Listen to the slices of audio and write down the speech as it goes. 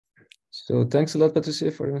So thanks a lot,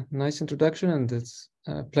 Patricia, for a nice introduction, and it's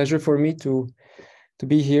a pleasure for me to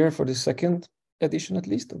be here for the second edition, at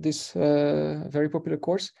least, of this very popular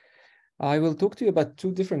course. I will talk to you about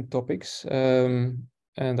two different topics, and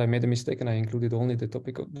I made a mistake and I included only the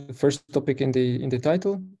topic of the first topic in the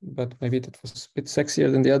title, but maybe that was a bit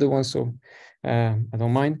sexier than the other one, so I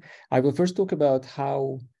don't mind. I will first talk about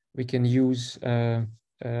how we can use a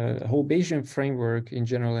whole Bayesian framework in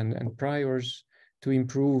general and priors to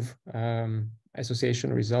improve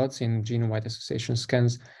association results in genome-wide association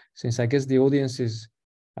scans. Since I guess the audience is,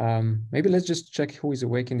 maybe let's just check who is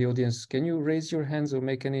awake in the audience. Can you raise your hands or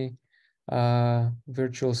make any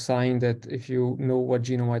virtual sign that if you know what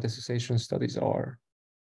genome-wide association studies are?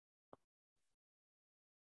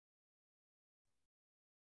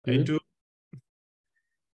 I do.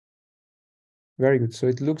 Very good. So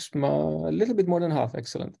it looks a little bit more than half.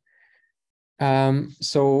 Excellent.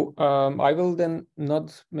 I will then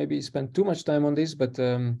not maybe spend too much time on this, but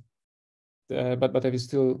I will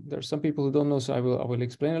still, there are some people who don't know, so I will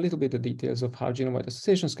explain a little bit the details of how genome-wide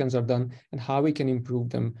association scans are done and how we can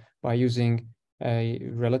improve them by using a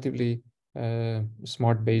relatively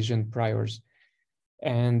smart Bayesian priors.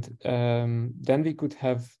 And then we could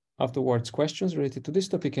have afterwards questions related to this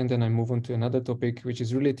topic, and then I move on to another topic which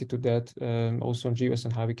is related to that, also on GWAS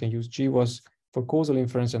and how we can use GWAS for causal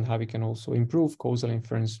inference and how we can also improve causal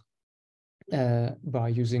inference by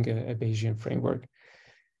using a Bayesian framework.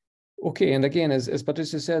 Okay, and again, as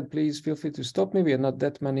Patricia said, please feel free to stop me. We are not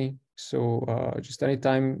that many, so just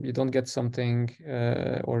anytime you don't get something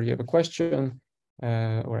or you have a question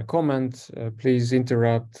or a comment, please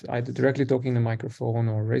interrupt, either directly talking in the microphone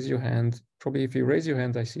or raise your hand. Probably if you raise your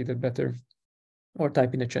hand, I see that better, or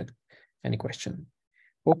type in the chat any question.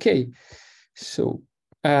 Okay, so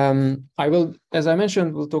I will, as I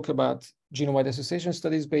mentioned, we'll talk about genome-wide association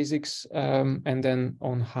studies basics, and then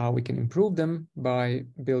on how we can improve them by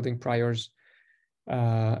building priors.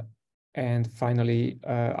 And finally,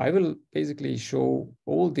 I will basically show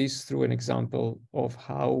all this through an example of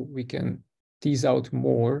how we can tease out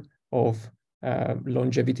more of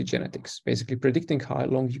longevity genetics, basically predicting how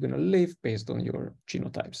long you're going to live based on your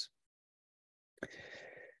genotypes.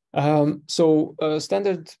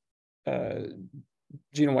 Standard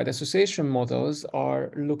genome-wide association models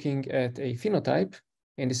are looking at a phenotype.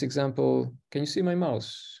 In this example, can you see my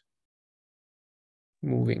mouse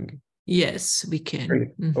moving? Yes, we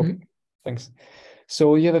can. Okay, thanks.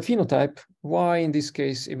 So you have a phenotype. Y, in this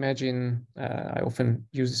case, imagine, I often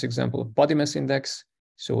use this example of body mass index.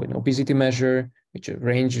 So an obesity measure, which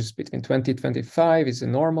ranges between 20 and 25 is a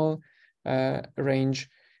normal range.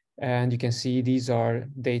 And you can see these are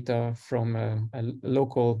data from a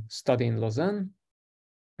local study in Lausanne.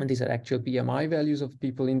 And these are actual BMI values of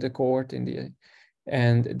people in the cohort.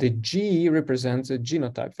 And the G represents a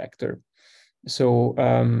genotype vector. So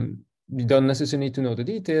you don't necessarily need to know the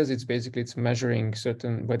details. It's measuring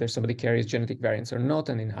whether somebody carries genetic variants or not,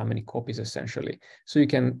 and in how many copies essentially. So you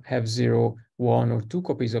can have 0, 1, or 2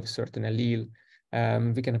 copies of a certain allele.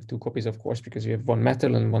 We can have 2 copies, of course, because you have one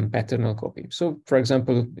maternal and one paternal copy. So for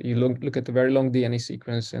example, you look at a very long DNA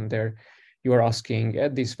sequence, and there you are asking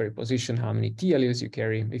at this very position how many T alleles you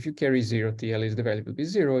carry. If you carry 0 T alleles, the value will be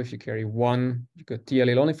 0. If you carry 1, you got T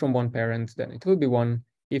allele only from one parent, then it will be 1.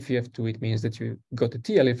 If you have 2, it means that you got a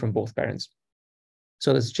T allele from both parents.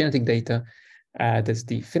 So that's genetic data. That's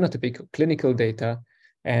the phenotypic clinical data.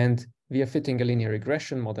 And we are fitting a linear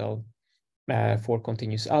regression model for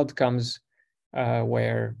continuous outcomes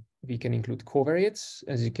where we can include covariates,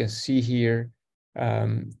 as you can see here,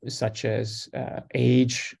 such as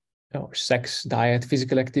age, or sex, diet,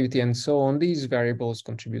 physical activity, and so on. These variables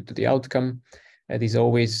contribute to the outcome. It is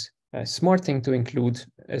always a smart thing to include,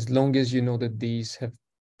 as long as you know that these have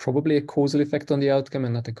probably a causal effect on the outcome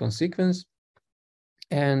and not a consequence.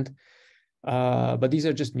 And but these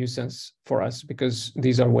are just nuisance for us because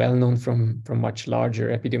these are well known from much larger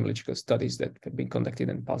epidemiological studies that have been conducted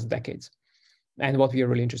in the past decades. And what we are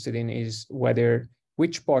really interested in is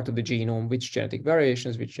which part of the genome, which genetic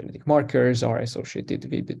variations, which genetic markers are associated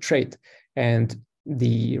with the trait. And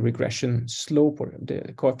the regression slope, or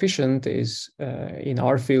the coefficient, is in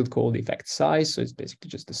our field called effect size. So it's basically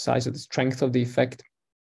just the size of the strength of the effect.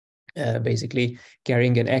 Basically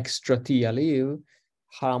carrying an extra T allele,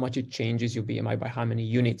 how much it changes your BMI by how many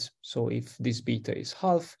units. So if this beta is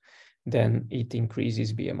half, then it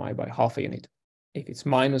increases BMI by half a unit. If it's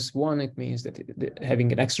 -1, it means that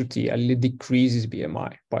having an extra T allele decreases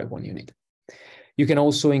BMI by 1 unit. You can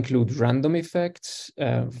also include random effects.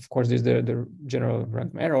 Of course, there's the general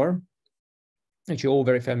random error, which you're all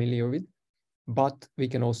very familiar with. but we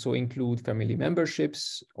can also include family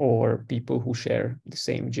memberships or people who share the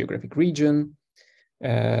same geographic region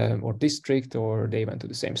or district, or they went to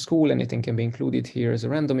the same school. Anything can be included here as a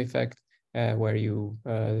random effect where you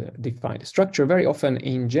define the structure. Very often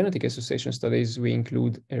in genetic association studies, we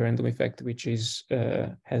include a random effect, which is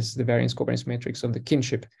has the variance covariance matrix of the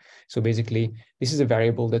kinship. So basically, this is a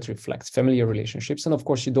variable that reflects familiar relationships. And of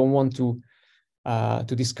course, you don't want to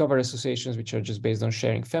discover associations which are just based on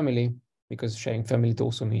sharing family, because sharing family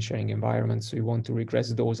also means sharing environment. So you want to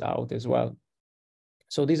regress those out as well.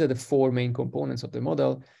 So these are the four main components of the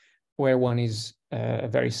model, where one is a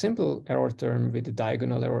very simple error term with a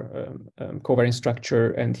diagonal error covariance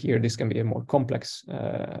structure. And here this can be a more complex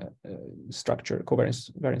structure,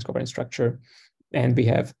 variance covariance structure. And we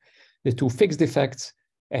have the two fixed effects.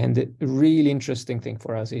 And the really interesting thing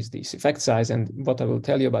for us is this effect size. And what I will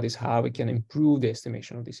tell you about is how we can improve the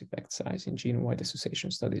estimation of this effect size in genome-wide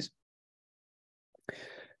association studies.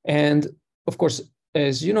 And of course,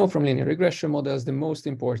 as you know from linear regression models, the most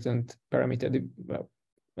important parameter, well,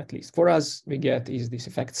 at least for us, we get is this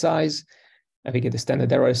effect size, and we get the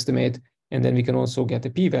standard error estimate, and then we can also get a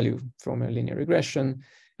p-value from a linear regression.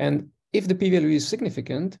 And if the p-value is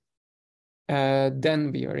significant,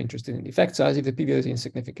 then we are interested in the effect size. If the p-value is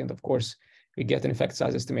insignificant, of course, we get an effect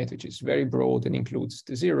size estimate, which is very broad and includes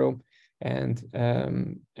the zero, and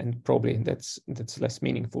probably that's less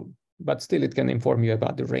meaningful. But still, it can inform you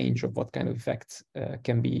about the range of what kind of effects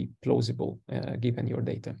can be plausible given your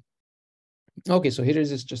data. Okay, so here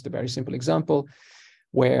is just a very simple example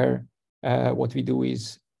where what we do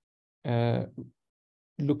is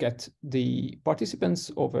look at the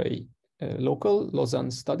participants of a local Lausanne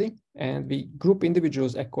study, and we group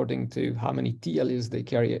individuals according to how many T alleles they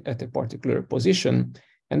carry at a particular position.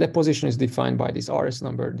 And that position is defined by this RS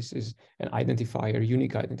number. This is an identifier,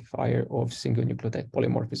 unique identifier of single nucleotide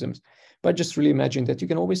polymorphisms. But just really imagine that you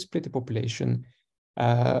can always split the population.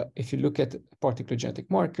 If you look at a particular genetic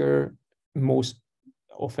marker, most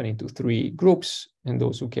often into three groups, and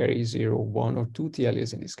those who carry 0, 1, or 2 T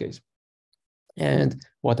alleles in this case. And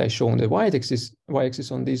what I show on the y-axis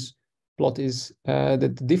on this plot is that the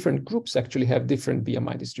different groups actually have different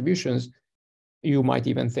BMI distributions. You might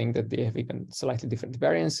even think that they have even slightly different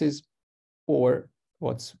variances, or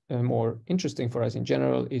what's more interesting for us in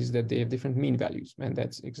general is that they have different mean values. And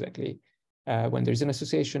that's exactly when there's an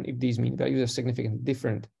association, if these mean values are significantly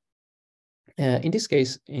different. In this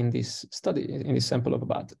case, in this study, in this sample of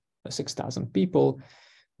about 6,000 people,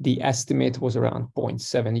 the estimate was around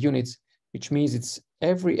 0.7 units, which means it's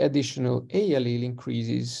every additional A allele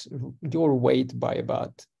increases your weight by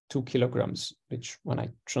about 2 kilograms, which when I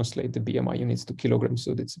translate the BMI units to kilograms,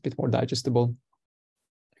 so that's a bit more digestible.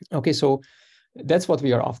 Okay, so that's what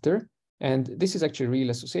we are after. And this is actually real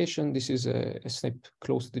association. This is a SNP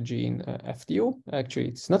close to the gene FTO. Actually,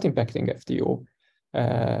 it's not impacting FTO,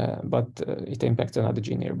 but it impacts another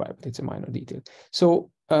gene nearby, but it's a minor detail.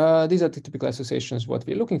 So these are the typical associations, what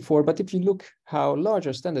we're looking for. But if you look how large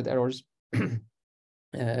are standard errors,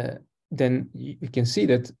 then you can see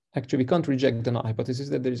that actually we can't reject the null hypothesis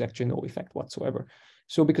that there is actually no effect whatsoever.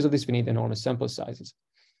 So because of this, we need enormous sample sizes.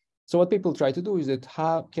 So what people try to do is that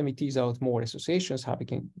how can we tease out more associations, how we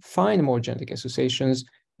can find more genetic associations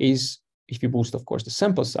is if you boost, of course, the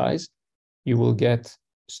sample size, you will get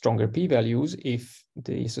stronger p-values if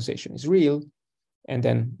the association is real. And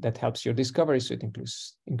then that helps your discovery, so it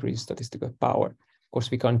increases statistical power. Of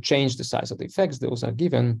course, we can't change the size of the effects, those are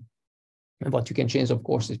given. And what you can change, of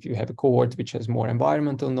course, if you have a cohort which has more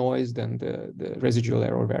environmental noise, then the residual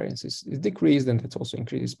error variance is decreased, and that also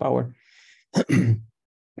increases power.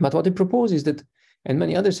 But what they propose is that, and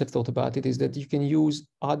many others have thought about it, is that you can use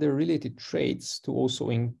other related traits to also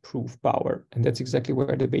improve power. And that's exactly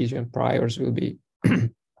where the Bayesian priors will be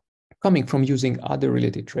coming from, using other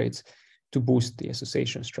related traits to boost the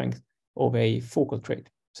association strength of a focal trait,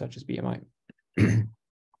 such as BMI.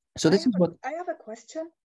 So this is what... I have a question.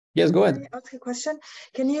 Yes, go ahead. Can I ask a question?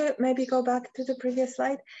 Can you maybe go back to the previous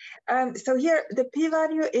slide? So here, the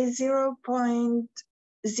p-value is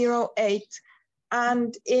 0.08.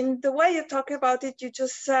 And in the way you talk about it, you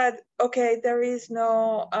just said, okay, there is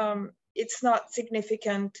no, it's not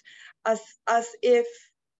significant, as if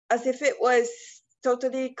it was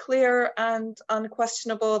totally clear and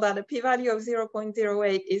unquestionable that a p-value of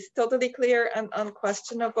 0.08 is totally clear and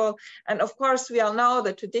unquestionable. And of course, we all know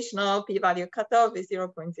the traditional p-value cutoff is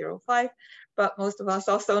 0.05, but most of us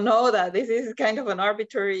also know that this is kind of an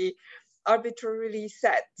arbitrarily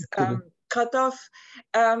set cutoff.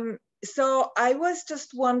 So I was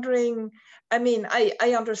just wondering, I mean,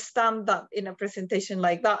 I understand that in a presentation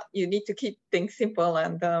like that, you need to keep things simple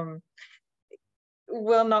and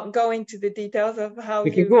will not go into the details of how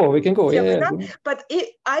we can go. Yeah. But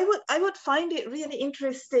I would find it really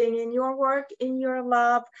interesting in your work, in your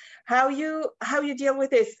lab, how you deal with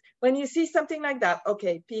this when you see something like that.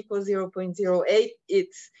 Okay, p equals 0.08.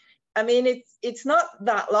 It's not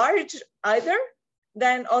that large either.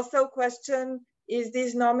 Then also question, is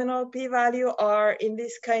this nominal p-value, or in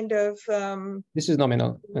this kind of this is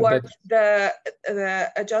nominal. What the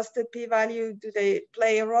adjusted p-value, do they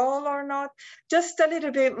play a role or not? Just a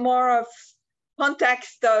little bit more of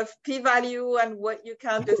context of p-value and what you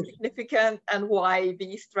count as significant and why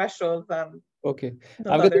these thresholds. Okay,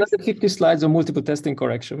 I've got another 50 slides on multiple testing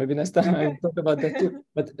correction. Maybe next time I'll talk about that too.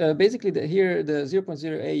 But basically here the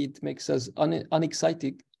 0.08 makes us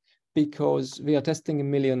unexcited, because we are testing 1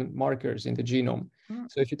 million markers in the genome.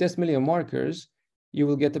 So if you test 1 million markers, you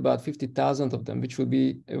will get about 50,000 of them, which will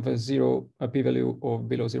be of a p-value of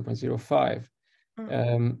below 0.05,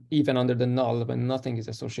 even under the null when nothing is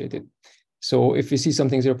associated. So if we see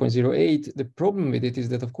something 0.08, the problem with it is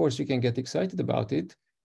that, of course, we can get excited about it,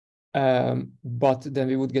 but then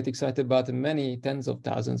we would get excited about many tens of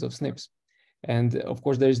thousands of SNPs. And of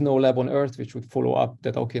course, there is no lab on Earth which would follow up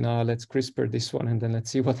that, okay, now let's CRISPR this one, and then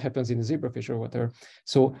let's see what happens in the zebrafish or whatever.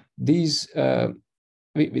 So these,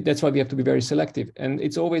 that's why we have to be very selective. And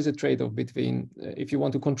it's always a trade-off between, if you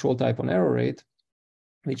want to control type on error rate,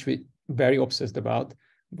 which we're very obsessed about,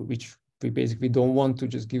 which we basically don't want to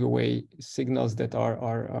just give away signals that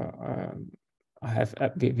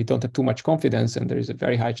we don't have too much confidence, and there is a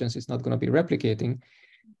very high chance it's not going to be replicating.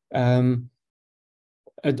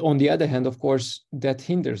 And on the other hand, of course, that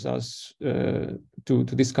hinders us to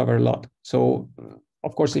discover a lot. So,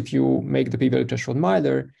 of course, if you make the p-value threshold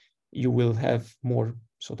milder, you will have more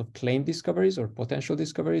sort of claimed discoveries or potential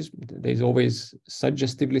discoveries. There's always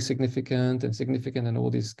suggestively significant and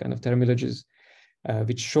all these kind of terminologies,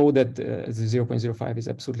 which show that the 0.05 is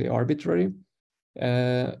absolutely arbitrary.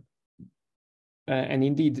 And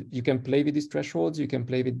indeed, you can play with these thresholds. You can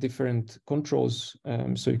play with different controls.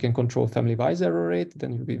 So you can control family-wise error rate.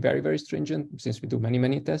 Then you'll be very, very stringent, since we do many,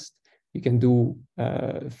 many tests. You can do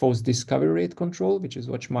false discovery rate control, which is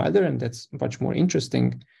much milder, and that's much more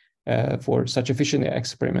interesting for such efficient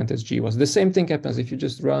experiment as GWAS. The same thing happens if you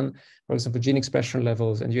just run, for example, gene expression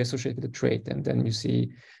levels, and you associate with a trait, and then you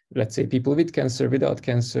see, let's say, people with cancer, without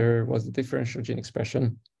cancer, what's the differential gene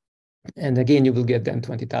expression. And again, you will get then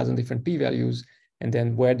 20,000 different p-values. And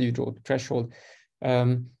then where do you draw the threshold?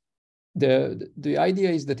 The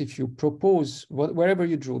idea is that if you propose, wherever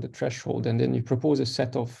you draw the threshold, and then you propose a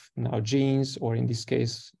set of now genes, or in this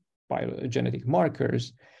case, genetic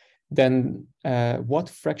markers, then what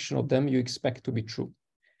fraction of them you expect to be true?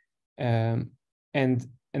 And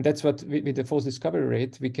that's what, with the false discovery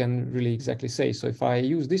rate, we can really exactly say. So if I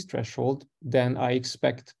use this threshold, then I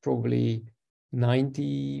expect probably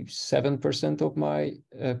 97% of my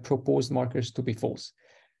proposed markers to be false.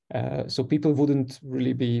 So people wouldn't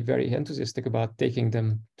really be very enthusiastic about taking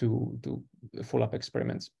them to follow-up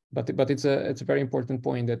experiments. But it's a very important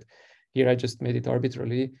point that here I just made it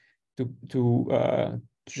arbitrarily to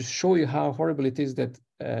just show you how horrible it is that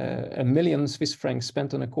 1 million Swiss francs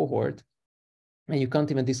spent on a cohort, and you can't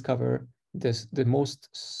even discover the most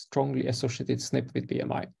strongly associated SNP with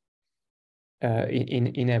BMI.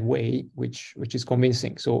 In a way which is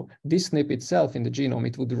convincing. So this SNP itself in the genome,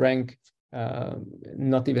 it would rank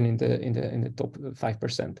not even in the top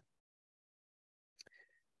 5%.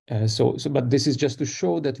 But this is just to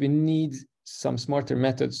show that we need some smarter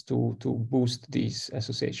methods to boost these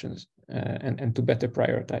associations and to better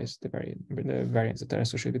prioritize the variants that are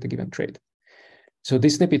associated with a given trait. So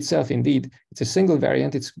this SNP itself, indeed, it's a single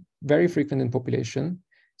variant. It's very frequent in population.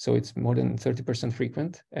 So it's more than 30%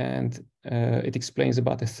 frequent, and it explains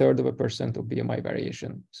about 1/3% of BMI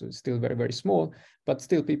variation. So it's still very, very small, but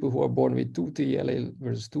still people who are born with 2T allele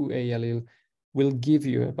versus 2A allele will give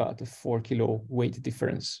you about a 4 kilo weight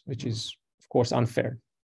difference, which is, of course, unfair.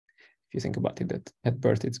 If you think about it, that at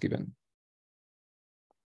birth it's given.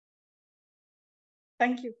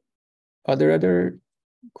 Thank you. Are there other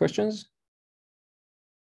questions?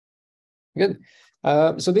 Good.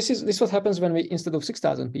 So this is what happens when we, instead of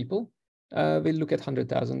 6,000 people, we look at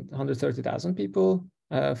 130,000 people.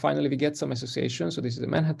 Finally, we get some association. So this is a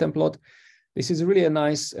Manhattan plot. This is really a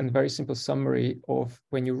nice and very simple summary of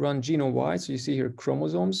when you run genome-wide. So you see here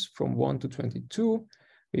chromosomes from 1 to 22.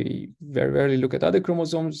 We very rarely look at other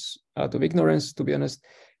chromosomes out of ignorance, to be honest.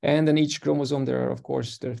 And then each chromosome, there are, of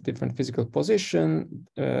course, the different physical position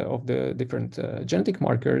of the different genetic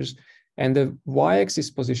markers. And the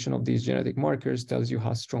y-axis position of these genetic markers tells you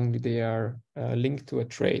how strongly they are linked to a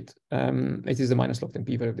trait. It is the minus log 10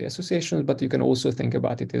 p-value of the associations, but you can also think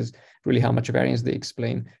about it as really how much variance they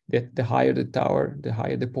explain. That the higher the tower, the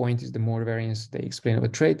higher the point is, the more variance they explain of a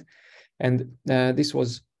trait. And this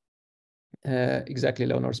was exactly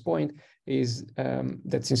Leonard's point, is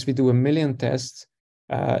that since we do 1 million tests,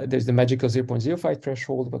 there's the magical 0.05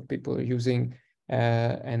 threshold, what people are using,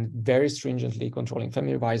 and very stringently controlling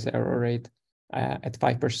family-wise error rate at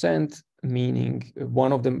 5%, meaning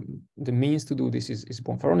one of the means to do this is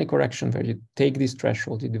Bonferroni correction, where you take this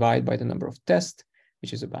threshold, you divide by the number of tests,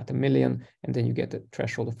 which is about 1 million, and then you get a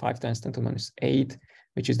threshold of 5 times 10 to the minus 8,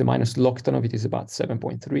 which is the minus log 10 of it is about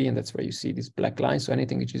 7.3, and that's where you see this black line. So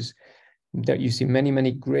anything which is that you see many,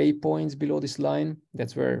 many gray points below this line,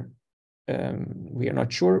 that's where we are not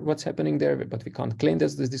sure what's happening there, but we can't claim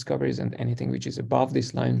that's the discoveries, and anything which is above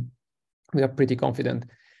this line, we are pretty confident.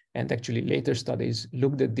 And actually later studies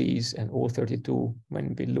looked at these, and all 32,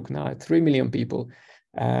 when we look now at 3 million people,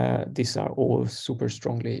 these are all super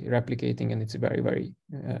strongly replicating, and it's very,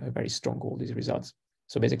 very strong, all these results.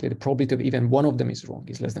 So basically the probability of even one of them is wrong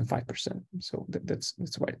is less than 5%. So that's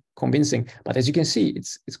quite convincing. But as you can see,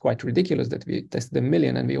 it's quite ridiculous that we tested 1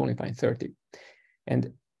 million and we only find 30.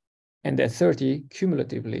 And that 30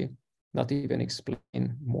 cumulatively not even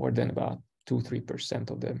explain more than about 2-3%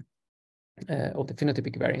 of the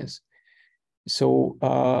phenotypic variance. So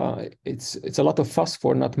it's a lot of fuss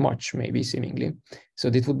for not much, maybe seemingly. So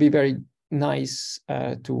it would be very nice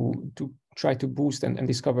to try to boost and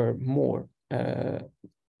discover more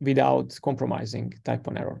without compromising type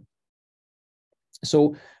 1 error.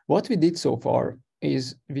 So what we did so far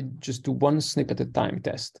is we just do one SNP at a time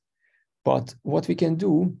test. But what we can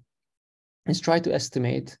do is try to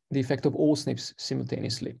estimate the effect of all SNPs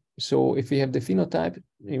simultaneously. So if we have the phenotype,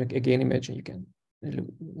 again, imagine you can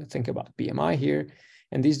think about BMI here,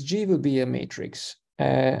 and this G will be a matrix.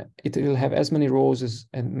 It will have as many rows as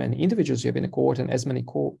many individuals you have in a cohort, and as many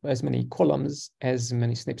columns as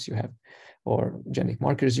many SNPs you have, or genetic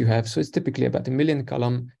markers you have. So it's typically about 1 million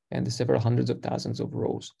column and several hundreds of thousands of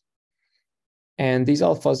rows. And these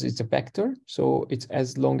alphas, it's a vector, so it's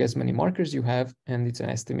as long as many markers you have, and it's an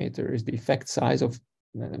estimator. Is the effect size of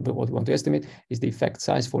what we want to estimate is the effect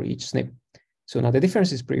size for each SNP. So now the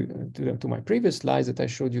difference is to my previous slides that I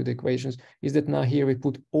showed you the equations, is that now here we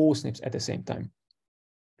put all SNPs at the same time.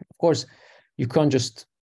 Of course, you can't just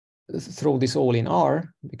throw this all in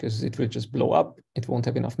R, because it will just blow up. It won't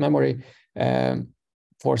have enough memory.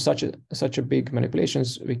 For such a big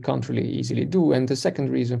manipulations, we can't really easily do. And the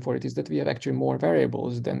second reason for it is that we have actually more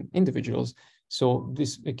variables than individuals. So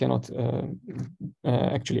this we cannot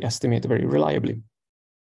actually estimate very reliably.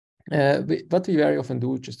 What we very often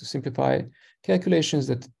do, just to simplify calculations,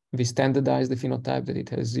 that we standardize the phenotype, that it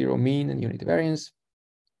has 0 mean and unit variance.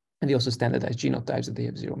 And we also standardize genotypes, that they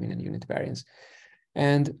have 0 mean and unit variance.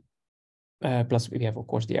 And plus we have, of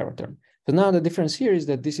course, the error term. So now the difference here is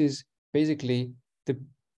that this is basically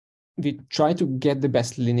we try to get the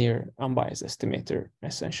best linear unbiased estimator,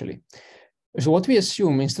 essentially. So what we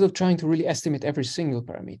assume, instead of trying to really estimate every single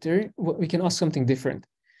parameter, we can ask something different.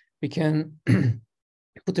 We can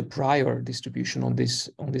put a prior distribution on these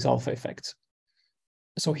alpha effects.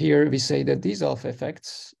 So here we say that these alpha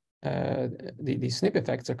effects, these SNP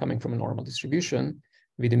effects, are coming from a normal distribution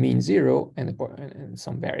with a mean 0 and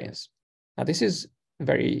some variance. Now this is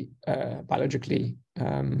very biologically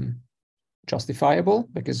justifiable,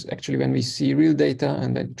 because actually when we see real data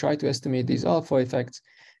and then try to estimate these alpha effects,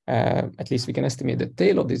 at least we can estimate the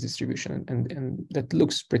tail of this distribution, and that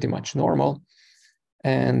looks pretty much normal.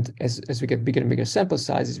 And as we get bigger and bigger sample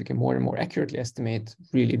sizes, we can more and more accurately estimate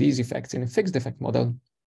really these effects in a fixed effect model.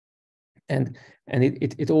 And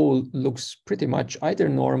it all looks pretty much either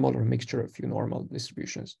normal or a mixture of a few normal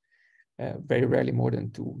distributions, very rarely more than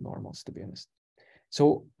 2 normals, to be honest.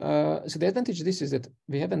 So the advantage of this is that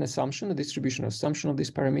we have an assumption, a distribution assumption of this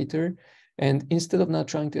parameter. And instead of now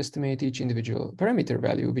trying to estimate each individual parameter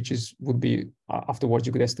value, which would be afterwards,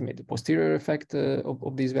 you could estimate the posterior effect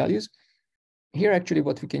of these values. Here, actually,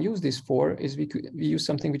 what we can use this for is we use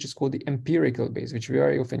something which is called the empirical base, which we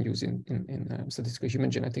very often use in statistical human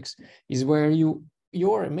genetics, is where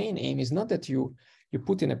your main aim is not that you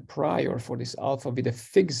put in a prior for this alpha with a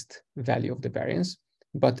fixed value of the variance,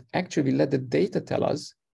 but actually let the data tell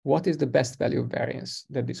us what is the best value of variance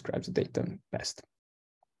that describes the data best.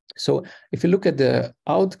 So if you look at the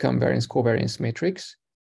outcome variance covariance matrix,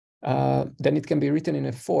 then it can be written in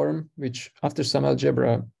a form which, after some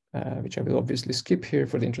algebra, which I will obviously skip here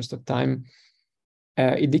for the interest of time,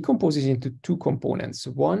 it decomposes into two components.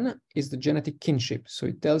 One is the genetic kinship. So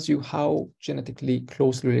it tells you how genetically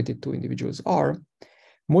closely related two individuals are,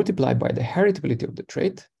 multiplied by the heritability of the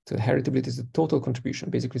trait. So the heritability is the total contribution.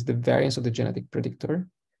 Basically, it's the variance of the genetic predictor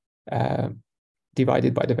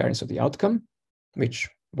divided by the variance of the outcome, which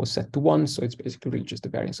was set to 1. So it's basically really just the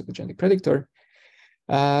variance of the genetic predictor.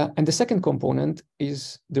 And the second component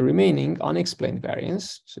is the remaining unexplained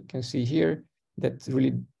variance. So you can see here that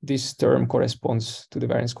really this term corresponds to the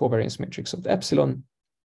variance covariance matrix of the epsilon,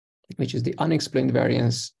 which is the unexplained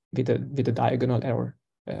variance with a diagonal error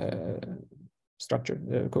structure,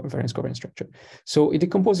 the variance covariance structure. So it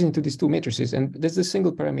decomposes into these two matrices, and there's a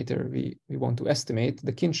single parameter we want to estimate.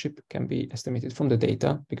 The kinship can be estimated from the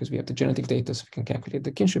data because we have the genetic data, so we can calculate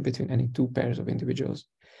the kinship between any two pairs of individuals.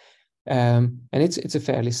 And it's a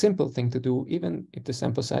fairly simple thing to do. Even if the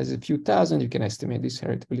sample size is a few thousand, you can estimate this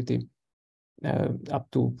heritability up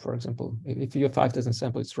to, for example, if you have 5,000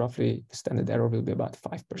 samples, it's roughly, the standard error will be about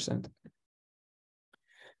 5%.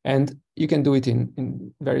 And you can do it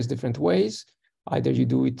in various different ways. Either you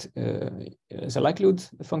do it as a likelihood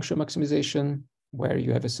function maximization, where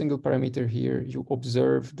you have a single parameter here, you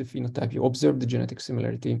observe the phenotype, you observe the genetic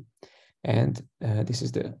similarity, and this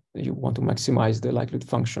is you want to maximize the likelihood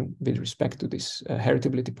function with respect to this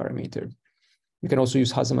heritability parameter. You can also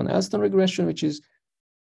use Haseman-Elston regression, which is,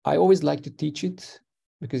 I always like to teach it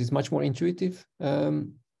because it's much more intuitive,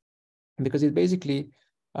 because it basically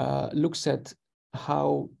looks at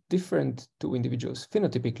how different two individuals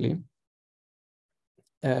phenotypically,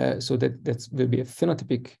 so that will be a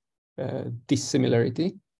phenotypic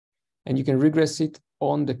dissimilarity, and you can regress it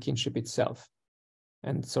on the kinship itself.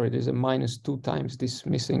 And sorry, there's a -2 times this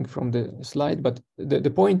missing from the slide, but the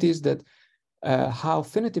point is that how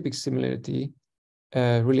phenotypic similarity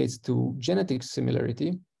relates to genetic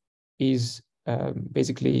similarity is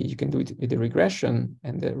basically, you can do it with the regression,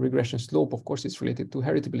 and the regression slope, of course, is related to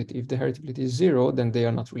heritability. If the heritability is 0, then they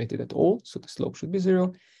are not related at all, so the slope should be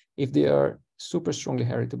 0. If they are super strongly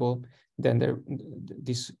heritable, then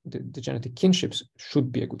the genetic kinships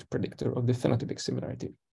should be a good predictor of the phenotypic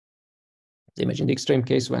similarity. Imagine the extreme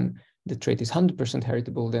case when the trait is 100%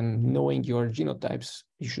 heritable, then knowing your genotypes,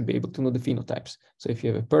 you should be able to know the phenotypes. So if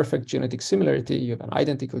you have a perfect genetic similarity, you have an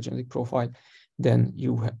identical genetic profile, then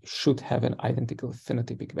you should have an identical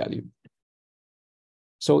phenotypic value.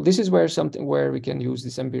 So this is where we can use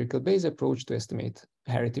this empirical Bayes approach to estimate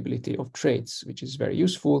heritability of traits, which is very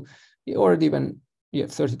useful. Already when you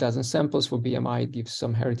have 30,000 samples for BMI, it gives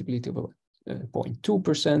some heritability of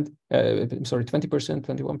 0.2%, 20%,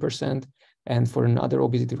 21%. And for another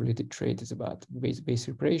obesity-related trait, it's about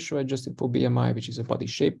base-hip ratio adjusted for BMI, which is a body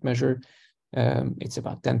shape measure. It's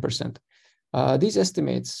about 10%. These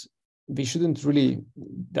estimates, we shouldn't really,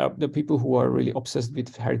 the people who are really obsessed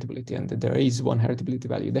with heritability, and there is one heritability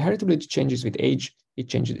value. The heritability changes with age, it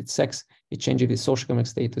changes with sex, it changes with socioeconomic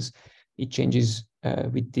status, it changes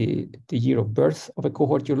with the year of birth of a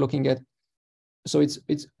cohort you're looking at. So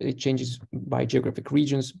it changes by geographic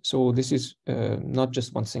regions. So this is not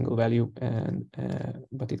just one single value,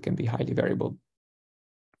 but it can be highly variable.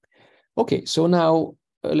 Okay, so now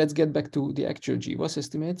let's get back to the actual GWAS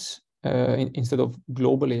estimates instead of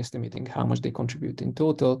globally estimating how much they contribute in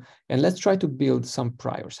total. And let's try to build some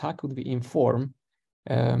priors. How could we inform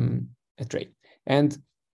a trait? And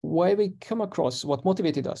why we come across, what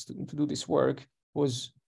motivated us to do this work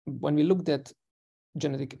was when we looked at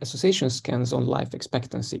genetic association scans on life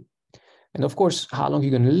expectancy. And of course, how long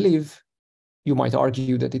you're going to live, you might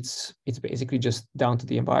argue that it's basically just down to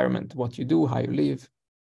the environment, what you do, how you live,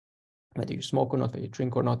 whether you smoke or not, whether you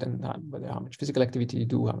drink or not, and whether how much physical activity you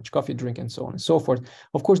do, how much coffee you drink, and so on and so forth.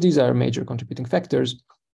 Of course, these are major contributing factors.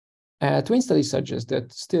 Twin studies suggest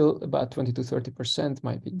that still about 20 to 30%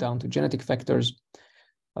 might be down to genetic factors.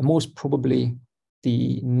 Most probably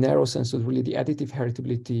the narrow sense of really the additive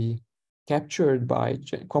heritability captured by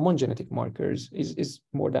common genetic markers is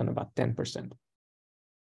more than about 10%.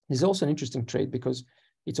 It's also an interesting trait because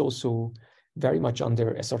it's also very much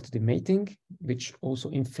under assortative mating, which also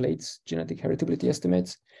inflates genetic heritability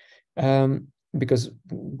estimates. Because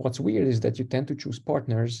what's weird is that you tend to choose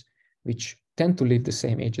partners which tend to live the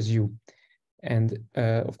same age as you. And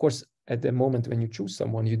of course, at the moment when you choose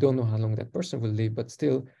someone, you don't know how long that person will live, but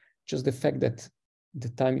still just the fact that the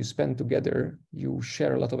time you spend together, you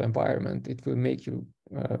share a lot of environment, it will make you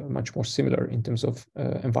much more similar in terms of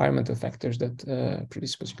environmental factors that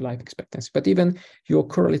predispose to life expectancy. But even you're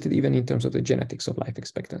correlated even in terms of the genetics of life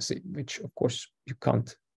expectancy, which of course you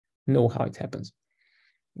can't know how it happens.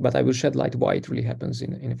 But I will shed light why it really happens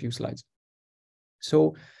in a few slides.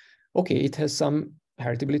 So, okay, it has some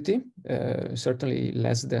heritability, certainly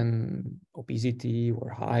less than obesity or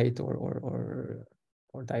height or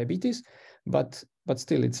diabetes, but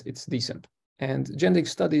still it's decent. And genetic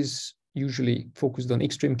studies usually focused on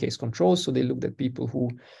extreme case controls. So they looked at people who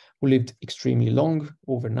lived extremely long,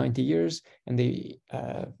 over 90 years, and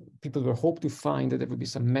people were hoped to find that there would be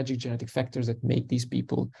some magic genetic factors that make these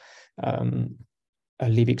people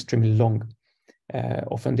live extremely long.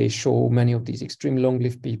 Often they show many of these extremely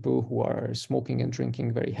long-lived people who are smoking and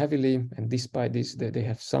drinking very heavily, and despite this, they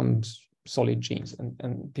have some solid genes,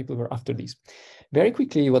 and people were after these. Very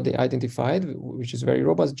quickly, what they identified, which is a very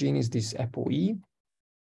robust gene, is this ApoE,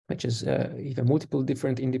 which is even multiple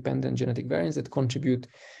different independent genetic variants that contribute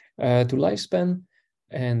to lifespan,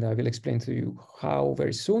 and I will explain to you how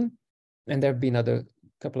very soon. And there have been a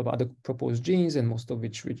couple of other proposed genes, and most of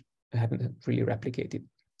which haven't really replicated.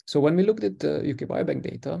 So when we looked at the UK Biobank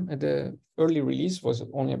data, at the early release was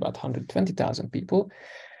only about 120,000 people.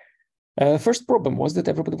 First problem was that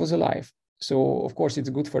everybody was alive. So of course it's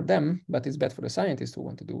good for them, but it's bad for the scientists who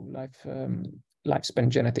want to do lifespan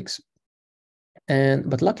genetics.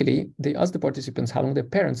 But luckily, they asked the participants how long their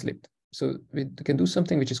parents lived. So we can do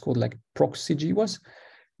something which is called like proxy GWAS,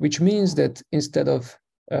 which means that instead of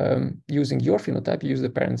using your phenotype, you use the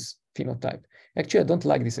parents' phenotype. Actually, I don't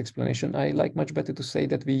like this explanation. I like much better to say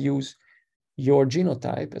that we use your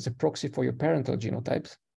genotype as a proxy for your parental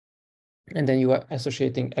genotypes. And then you are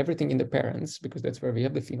associating everything in the parents, because that's where we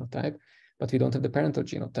have the phenotype, but we don't have the parental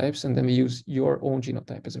genotypes. And then we use your own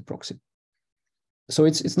genotype as a proxy. So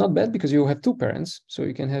it's not bad because you have two parents. So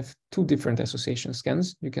you can have two different association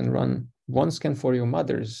scans. You can run one scan for your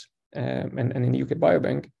mothers. And in the UK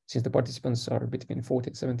Biobank, since the participants are between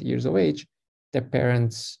 40 and 70 years of age, their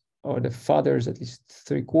parents or the fathers, at least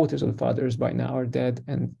 3/4 of the fathers by now are dead,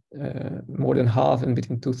 and more than half and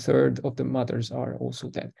between 2/3 of the mothers are also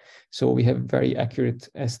dead. So we have very accurate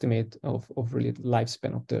estimate of really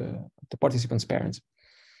lifespan of the participants' parents.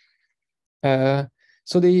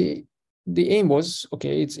 So the aim was,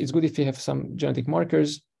 okay, it's good if we have some genetic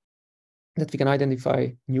markers that we can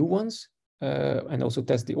identify new ones and also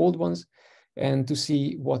test the old ones, and to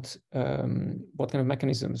see what kind of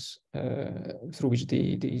mechanisms through which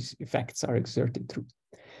these effects are exerted through.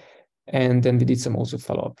 And then we did some also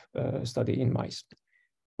follow-up study in mice.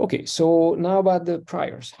 Okay, so now about the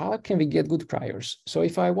priors. How can we get good priors? So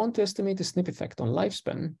if I want to estimate the SNP effect on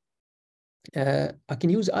lifespan, I can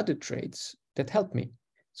use other traits that help me.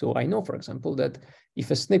 So I know, for example, that if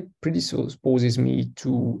a SNP predisposes me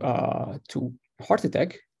to heart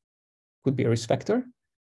attack, could be a risk factor,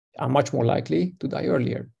 I'm much more likely to die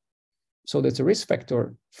earlier. So that's a risk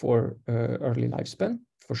factor for early lifespan,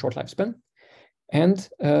 for short lifespan. And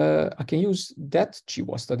I can use that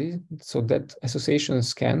GWAS study, so that association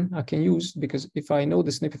scan I can use, because if I know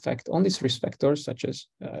the SNP effect on these risk factors, such as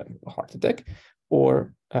heart attack,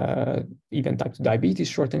 or even type 2 diabetes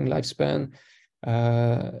shortening lifespan,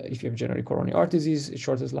 if you have generally coronary heart disease, it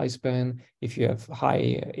shortens lifespan. If you have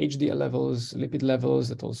high HDL levels, lipid levels,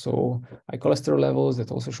 that also high cholesterol levels,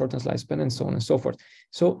 that also shortens lifespan, and so on and so forth.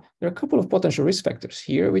 So there are a couple of potential risk factors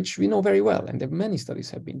here, which we know very well, and many studies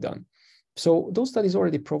have been done. So those studies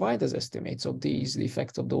already provide us estimates of the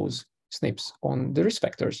effects of those SNPs on the risk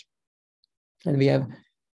factors. And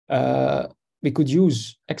we could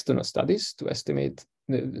use external studies to estimate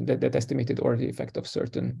that estimated already effect of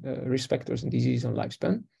certain risk factors and disease on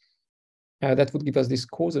lifespan. That would give us this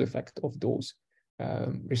causal effect of those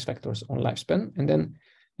risk factors on lifespan. And then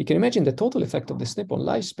you can imagine the total effect of the SNP on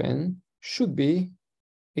lifespan should be,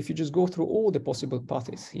 if you just go through all the possible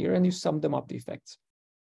paths here and you sum them up, the effects.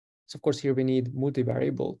 So of course, here we need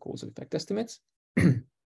multivariable causal effect estimates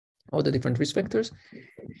of the different risk factors.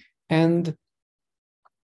 And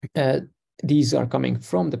these are coming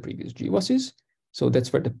from the previous GWASs. So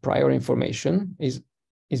that's where the prior information is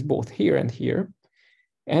both here and here.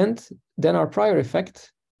 And then our prior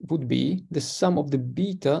effect would be the sum of the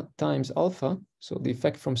beta times alpha. So the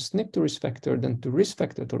effect from SNP to risk factor, then to risk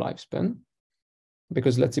factor to lifespan.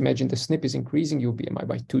 Because let's imagine the SNP is increasing your BMI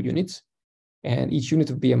by 2 units. And each unit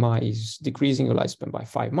of BMI is decreasing your lifespan by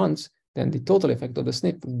 5 months. Then the total effect of the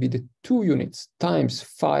SNP would be the 2 units times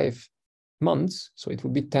 5 months. So it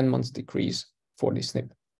would be 10 months decrease for the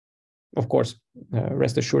SNP. Of course,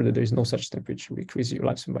 rest assured that there is no such SNP which will decrease your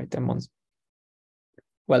lifespan by 10 months.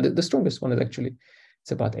 Well, the strongest one is actually,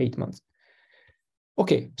 it's about 8 months.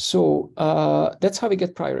 Okay, so that's how we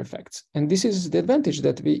get prior effects. And this is the advantage,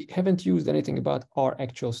 that we haven't used anything about our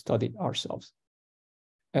actual study ourselves.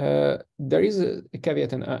 There is a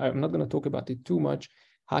caveat, and I'm not going to talk about it too much.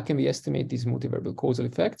 How can we estimate these multivariable causal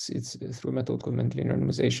effects? It's through a method called mental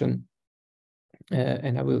randomization.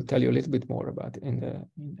 And I will tell you a little bit more about it in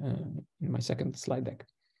my second slide deck.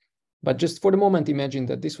 But just for the moment, imagine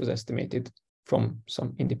that this was estimated from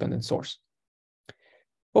some independent source.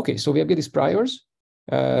 Okay, so we have these priors.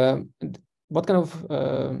 What kind of,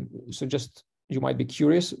 so just, you might be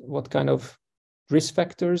curious, what kind of risk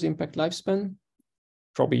factors impact lifespan?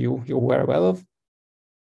 Probably you're aware well of.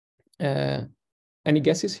 Any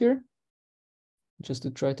guesses here? Just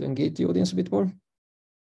to try to engage the audience a bit more.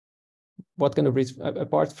 What kind of risk,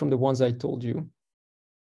 apart from the ones I told you?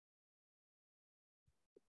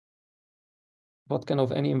 What kind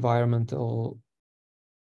of any environmental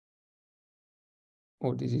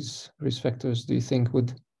or disease risk factors do you think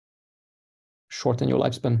would shorten your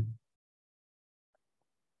lifespan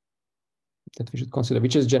that we should consider,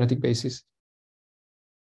 which is genetic basis?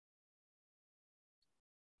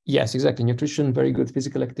 Yes, exactly. Nutrition, very good.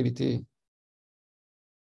 Physical activity.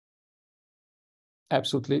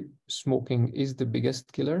 Absolutely. Smoking is the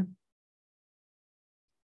biggest killer.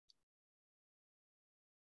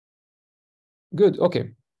 Good.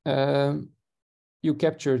 Okay. You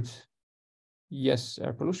captured, yes,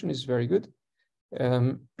 air pollution is very good.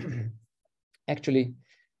 Actually,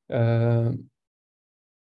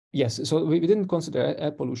 yes, so we didn't consider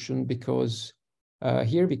air pollution because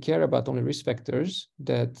here we care about only risk factors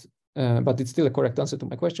that, but it's still a correct answer to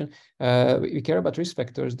my question. We care about risk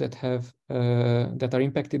factors that have that are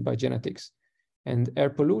impacted by genetics, and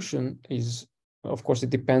air pollution is, of course, it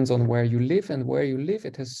depends on where you live, and where you live,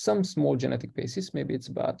 it has some small genetic basis. Maybe it's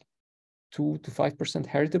about 2 to 5%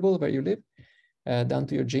 heritable where you live, down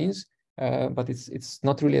to your genes, but it's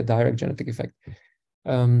not really a direct genetic effect.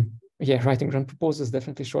 Yeah, writing grant proposals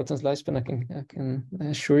definitely shortens lifespan. I can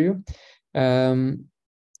assure you.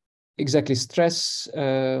 Exactly, stress.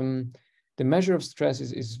 The measure of stress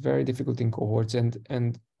is very difficult in cohorts,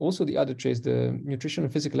 and also the other traits, the nutrition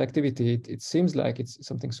and physical activity. It seems like it's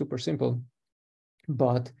something super simple,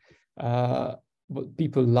 but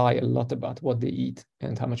people lie a lot about what they eat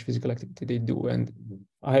and how much physical activity they do. And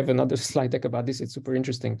I have another slide deck about this. It's super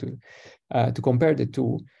interesting to compare the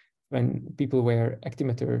two when people wear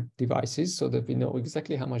actimeter devices so that we know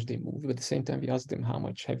exactly how much they move. But at the same time, we ask them, how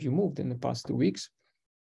much have you moved in the past 2 weeks?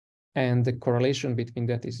 And the correlation between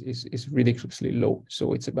that is ridiculously low.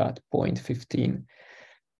 So it's about 0.15,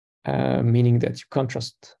 meaning that you can't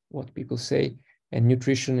trust what people say. And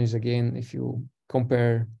nutrition is, again, if you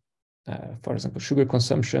compare, for example, sugar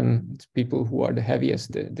consumption, it's people who are the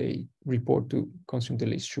heaviest, they report to consume the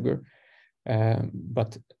least sugar.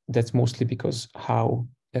 But that's mostly because how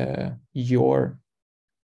your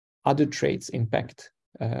other traits impact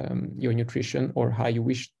your nutrition, or how you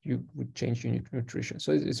wish you would change your nutrition.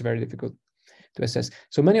 So it's very difficult to assess.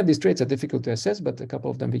 So many of these traits are difficult to assess, but a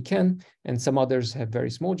couple of them we can, and some others have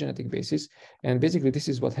very small genetic basis. And basically, this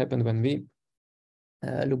is what happened when we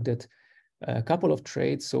looked at a couple of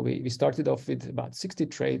traits. So we started off with about 60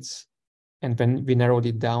 traits, and then we narrowed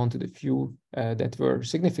it down to the few that were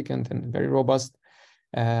significant and very robust.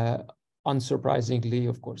 Unsurprisingly,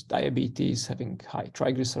 of course, diabetes, having high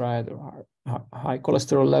triglyceride or high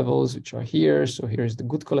cholesterol levels, which are here. So here's the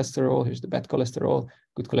good cholesterol, here's the bad cholesterol.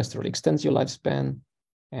 Good cholesterol extends your lifespan,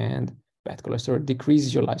 and bad cholesterol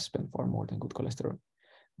decreases your lifespan far more than good cholesterol.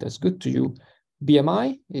 That's good to you.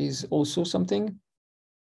 BMI is also something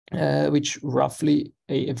which roughly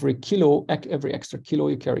every extra kilo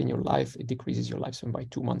you carry in your life, it decreases your lifespan by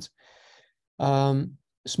 2 months.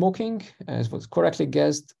 Smoking, as was correctly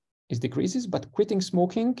guessed, is decreases, but quitting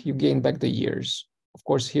smoking, you gain back the years. Of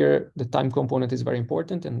course, here the time component is very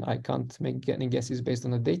important, and I can't make any guesses based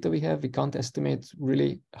on the data we have. We can't estimate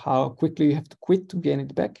really how quickly you have to quit to gain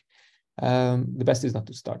it back. The best is not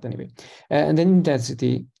to start anyway. And then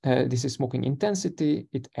intensity, this is smoking intensity.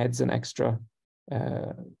 It adds an extra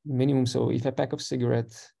minimum. So if a pack of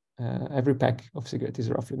cigarettes, every pack of cigarette is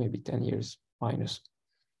roughly maybe 10 years minus.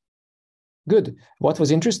 Good. What was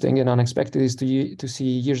interesting and unexpected is to see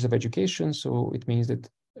years of education. So it means that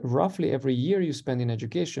roughly every year you spend in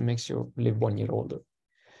education makes you live 1 year older,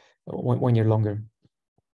 1 year longer.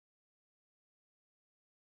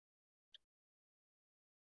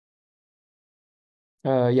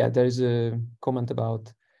 Yeah, there is a comment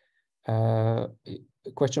about a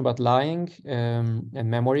question about lying and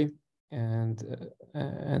memory, and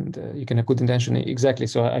you can have good intention. Exactly.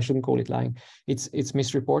 So I shouldn't call it lying. It's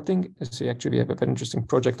misreporting. So actually we have a very interesting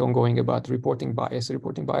project ongoing about reporting bias.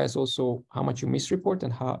 Reporting bias, also how much you misreport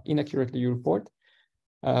and how inaccurately you report.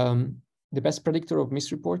 The best predictor of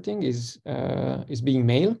misreporting is being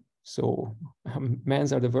male. So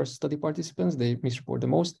men are the worst study participants. They misreport the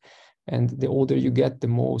most. And the older you get, the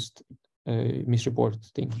most misreport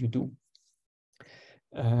thing you do.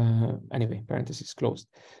 Anyway, parenthesis closed.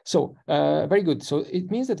 So very good. So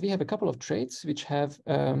it means that we have a couple of traits which have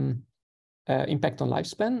impact on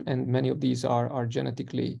lifespan, and many of these are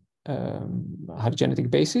genetically have genetic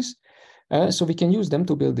basis. So we can use them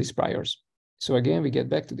to build these priors. So again, we get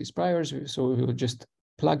back to these priors. So we will just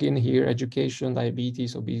plug in here education,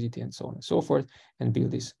 diabetes, obesity, and so on and so forth, and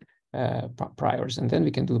build these priors. And then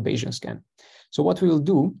we can do the Bayesian scan. So what we will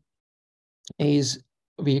do is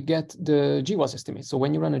we get the GWAS estimate. So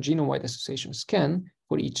when you run a genome-wide association scan,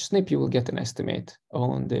 for each SNP, you will get an estimate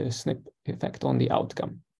on the SNP effect on the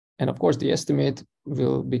outcome. And of course, the estimate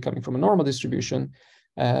will be coming from a normal distribution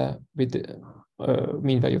with the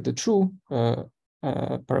mean value of the true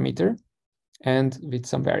parameter and with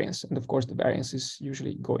some variance. And of course, the variance is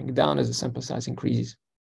usually going down as the sample size increases.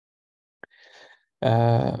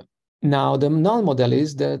 Now, the null model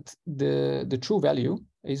is that the true value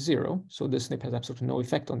is 0. So the SNP has absolutely no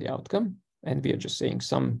effect on the outcome. And we are just saying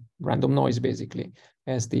some random noise, basically,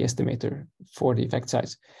 as the estimator for the effect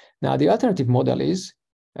size. Now, the alternative model is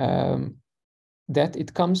that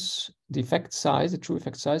it comes, the effect size, the true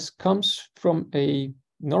effect size, comes from a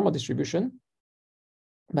normal distribution.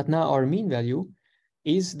 But now our mean value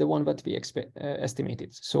is the one that we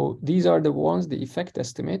estimated. So these are the ones, the effect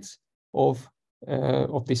estimates of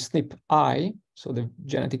the SNP I, so the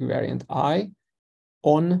genetic variant I,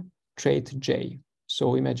 on trait J.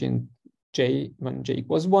 So imagine J, when J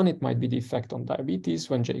equals 1, it might be the effect on diabetes.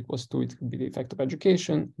 When J equals 2, it could be the effect of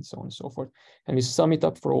education, and so on and so forth. And we sum it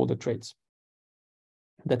up for all the traits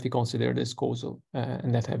that we consider as causal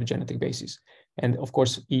and that have a genetic basis. And of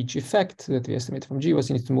course, each effect that we estimate from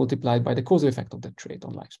GWAS needs to multiply by the causal effect of that trait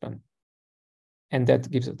on lifespan. And that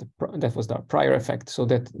gives us that was our prior effect. So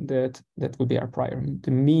that would be our prior,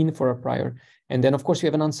 the mean for our prior. And then of course we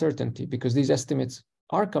have an uncertainty because these estimates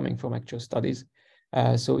are coming from actual studies.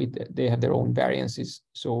 So they have their own variances.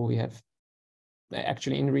 So we have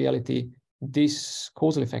actually in reality, this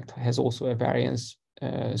causal effect has also a variance.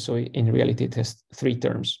 So in reality, it has 3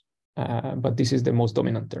 terms, but this is the most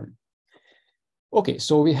dominant term. Okay,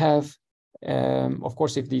 so we have, of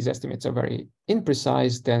course, if these estimates are very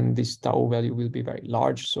imprecise, then this tau value will be very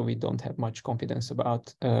large. So we don't have much confidence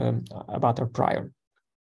about our prior.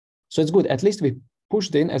 So it's good. At least we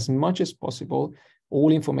pushed in as much as possible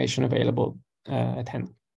all information available at hand.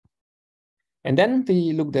 And then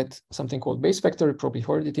we looked at something called base vector. You probably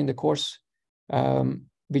heard it in the course,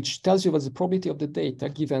 which tells you what's the probability of the data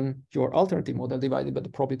given your alternative model divided by the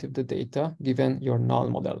probability of the data given your null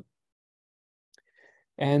model.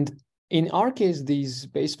 And in our case, these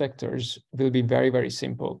base vectors will be very, very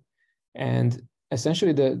simple. And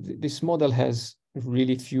essentially, this model has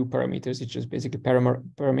really few parameters. It's just basically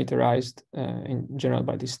parameterized in general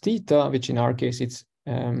by this theta, which in our case, it's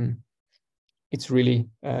really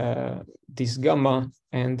this gamma.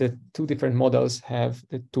 And the 2 different models have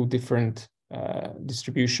the 2 different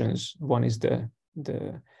distributions. One is the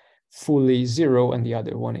fully 0, and the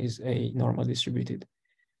other one is a normal distributed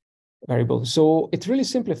variable. So it really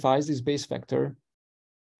simplifies this base vector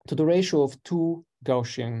to the ratio of 2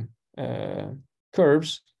 Gaussian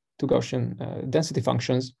curves, 2 Gaussian density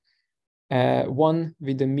functions, one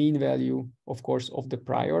with the mean value, of course, of the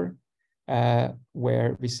prior,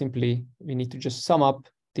 where we need to just sum up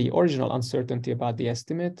the original uncertainty about the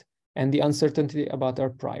estimate and the uncertainty about our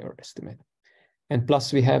prior estimate. And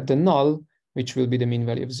plus we have the null, which will be the mean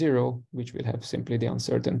value of 0, which will have simply the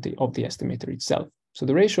uncertainty of the estimator itself. So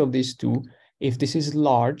the ratio of these 2, if this is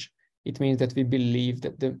large, it means that we believe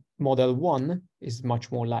that the model 1 is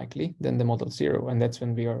much more likely than the model 0. And that's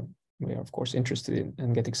when we are of course interested in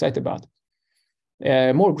and get excited about.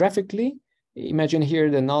 More graphically, imagine here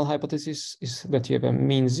the null hypothesis is that you have a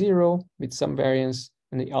mean 0 with some variance,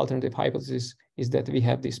 and the alternative hypothesis is that we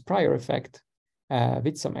have this prior effect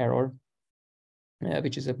with some error,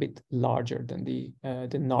 which is a bit larger than the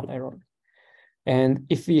null error. And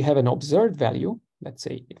if we have an observed value, let's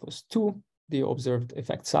say it was 2, the observed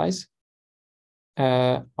effect size,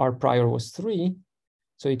 our prior was 3.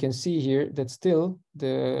 So you can see here that still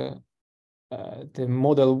the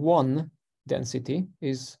model 1 density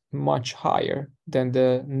is much higher than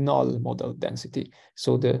the null model density.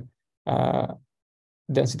 So the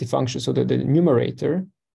density function, so the numerator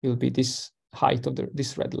will be this height of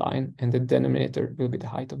this red line, and the denominator will be the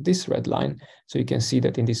height of this red line. So you can see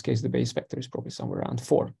that in this case, the base vector is probably somewhere around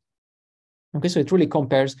 4. Okay, so it really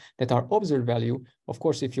compares that our observed value, of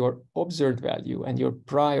course, if your observed value and your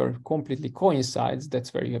prior completely coincides,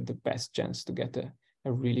 that's where you have the best chance to get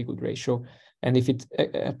a really good ratio. And if it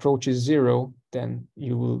approaches 0, then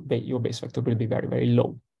your base vector will be very, very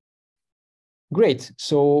low. Great,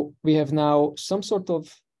 so we have now some sort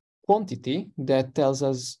of quantity that tells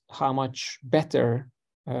us how much better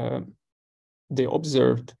the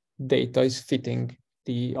observed data is fitting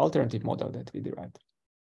the alternative model that we derived.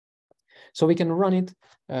 So we can run it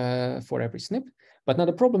for every SNP. But now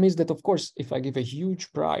the problem is that, of course, if I give a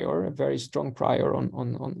huge prior, a very strong prior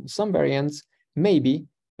on some variants, maybe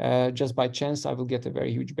just by chance, I will get a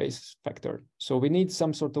very huge base factor. So we need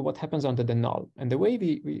some sort of what happens under the null. And the way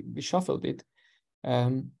we shuffled it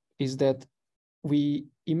is that we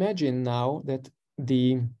imagine now that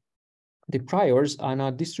the priors are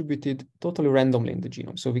now distributed totally randomly in the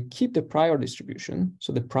genome. So we keep the prior distribution.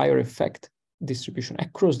 So the prior effect distribution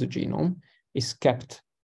across the genome is kept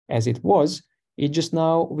as it was. It just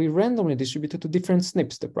now we randomly distribute it to different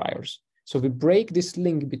SNPs, the priors. So we break this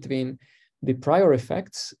link between the prior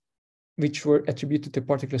effects, which were attributed to a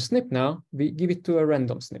particular SNP now, we give it to a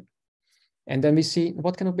random SNP. And then we see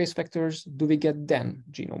what kind of base factors do we get then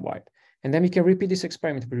genome-wide. And then we can repeat this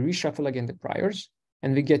experiment. We reshuffle again the priors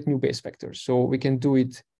and we get new base factors. So we can do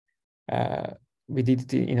it, we did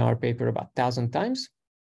it in our paper about 1,000 times.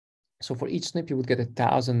 So for each SNP, you would get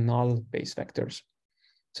 1,000 null base factors.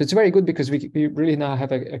 So it's very good because we really now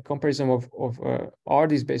have a comparison of are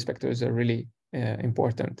these base factors are really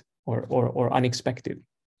important or unexpected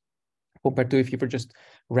compared to if you were just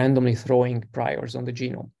randomly throwing priors on the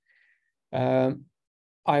genome.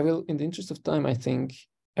 I will, in the interest of time, I think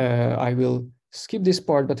I will skip this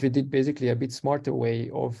part, but we did basically a bit smarter way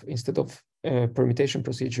of, instead of permutation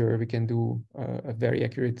procedure, we can do a very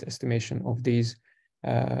accurate estimation of these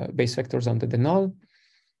base factors under the null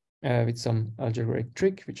with some algebraic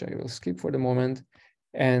trick, which I will skip for the moment.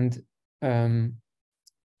 And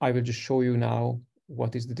I will just show you now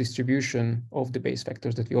what is the distribution of the base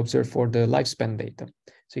factors that we observe for the lifespan data.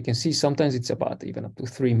 So you can see sometimes it's about even up to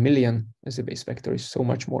 3 million as a base factor is so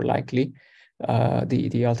much more likely,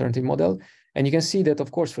 the alternative model. And you can see that,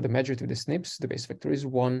 of course, for the majority of the SNPs, the base factor is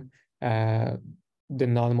 1. The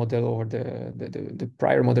null model or the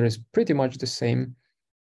prior model is pretty much the same.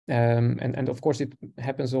 And of course, it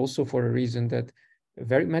happens also for a reason that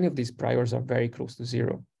very many of these priors are very close to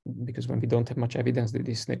 0, because when we don't have much evidence that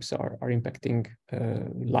these SNPs are impacting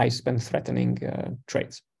lifespan threatening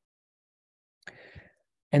traits.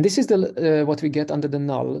 And this is the what we get under the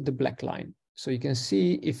null, the black line. So you can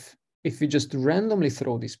see if we just randomly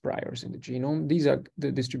throw these priors in the genome, these are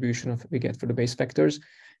the distribution of we get for the base factors.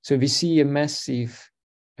 So we see a massive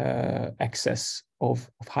excess of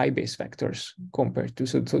high base factors compared to,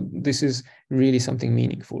 so this is really something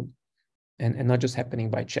meaningful and not just happening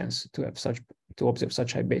by chance to observe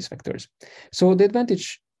such high base factors. So the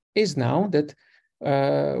advantage is now that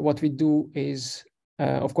what we do is,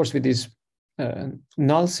 of course, with these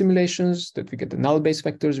null simulations that we get the null base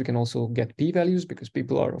factors, we can also get p-values because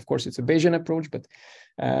people are, of course, it's a Bayesian approach, but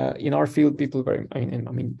in our field, people I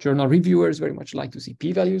mean, journal reviewers very much like to see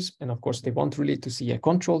p-values. And of course, they want really to see a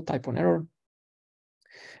control type on error.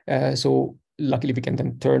 So luckily, we can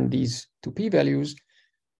then turn these to p-values.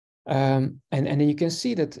 And then you can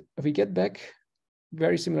see that we get back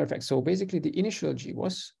very similar effects. So basically, the initial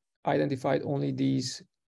GWAS identified only these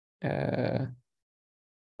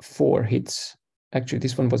 4 hits. Actually,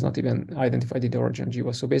 this one was not even identified in the original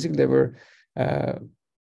GWAS. So basically, they were, the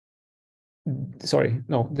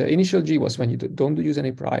initial GWAS, when you don't use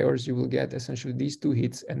any priors, you will get essentially these 2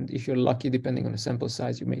 hits. And if you're lucky, depending on the sample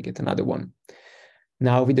size, you may get another one.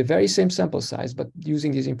 Now, with the very same sample size, but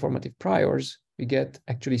using these informative priors, we get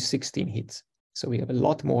actually 16 hits. So we have a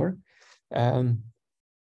lot more at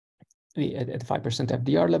 5%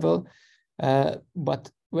 FDR level. But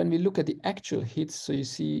when we look at the actual hits, so you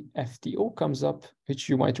see FTO comes up, which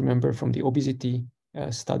you might remember from the obesity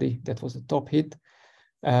study. That was the top hit.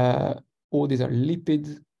 All these are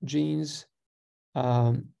lipid genes.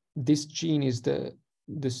 This gene is the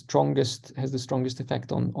strongest, has the strongest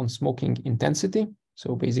effect on smoking intensity.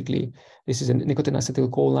 So basically, this is a nicotine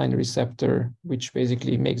acetylcholine receptor, which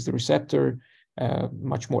basically makes the receptor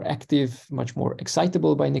much more active, much more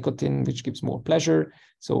excitable by nicotine, which gives more pleasure.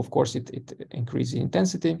 So of course, it increases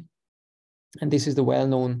intensity. And this is the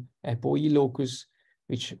well-known ApoE locus,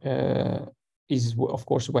 which is of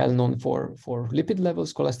course well-known for lipid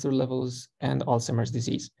levels, cholesterol levels, and Alzheimer's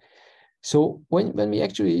disease. So when we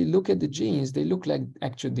actually look at the genes, they look like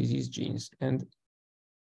actual disease genes. And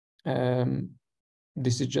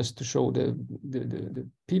this is just to show the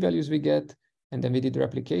p-values we get. And then we did the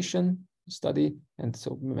replication study. And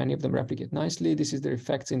so many of them replicate nicely. This is their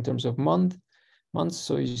effects in terms of months.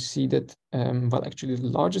 So you see that, well, actually the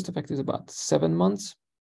largest effect is about 7 months.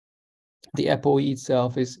 The ApoE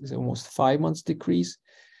itself is almost 5 months decrease.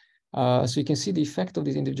 So you can see the effect of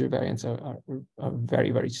these individual variants are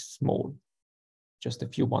very, very small. just a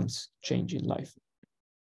few months change in life.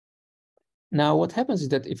 Now, what happens is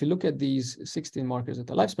that if you look at these 16 markers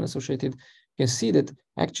that are lifespan associated, you can see that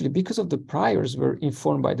actually because of the priors were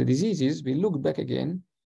informed by the diseases, we look back again.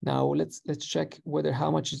 Now let's check whether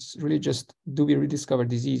how much it's really just do we rediscover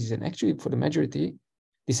diseases. And actually for the majority,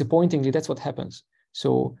 disappointingly, that's what happens.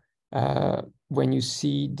 So when you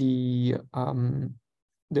see the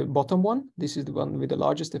bottom one, this is the one with the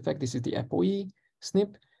largest effect. This is the ApoE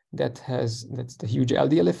SNP that's the huge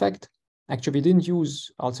LDL effect. Actually, we didn't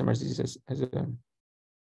use Alzheimer's disease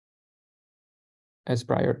as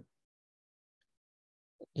prior.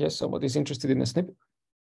 Yes, somebody's interested in a SNP.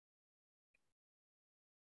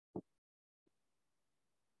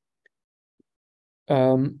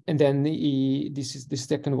 And then the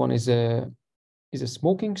second one is a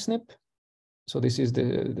smoking SNP. So this is the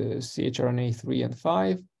CHRNA 3 and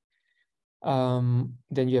 5.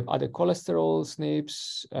 Then you have other cholesterol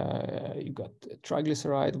SNPs. You got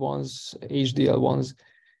triglyceride ones, HDL ones.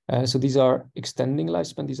 So these are extending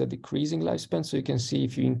lifespan. These are decreasing lifespan. So you can see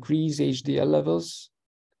if you increase HDL levels,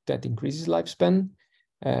 that increases lifespan.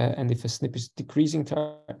 And if a SNP is decreasing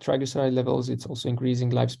triglyceride levels, it's also increasing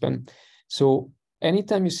lifespan. So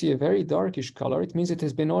anytime you see a very darkish color, it means it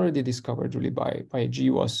has been already discovered really by a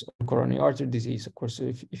GWAS or coronary artery disease. Of course,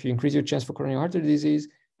 if you increase your chance for coronary artery disease,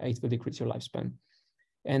 it will decrease your lifespan.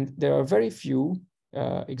 And there are very few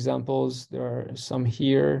examples. There are some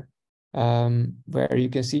here where you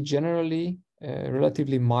can see generally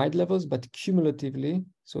relatively mild levels, but cumulatively.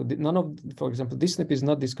 So none of, for example, this SNP is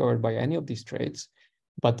not discovered by any of these traits,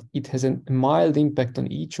 but it has a mild impact on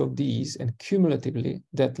each of these, and cumulatively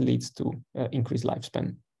that leads to increased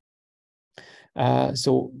lifespan.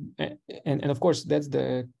 And of course, that's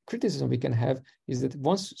the criticism we can have, is that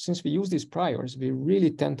since we use these priors, we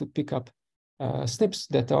really tend to pick up SNPs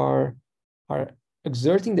that are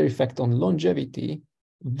exerting their effect on longevity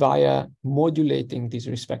via modulating these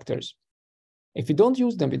risk factors. If we don't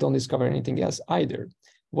use them, we don't discover anything else either.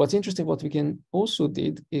 What's interesting, what we can also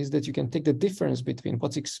did, is that you can take the difference between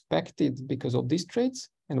what's expected because of these traits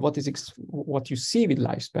and what you see with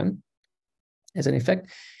lifespan as an effect.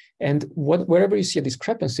 And wherever you see a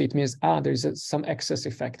discrepancy, it means, there is some excess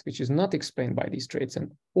effect, which is not explained by these traits.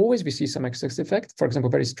 And always we see some excess effect. For example,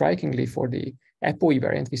 very strikingly for the ApoE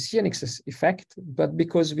variant, we see an excess effect, but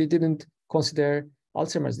because we didn't consider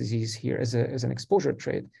Alzheimer's disease here as an exposure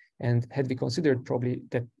trait. And had we considered, probably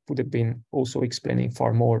that would have been also explaining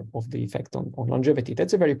far more of the effect on longevity.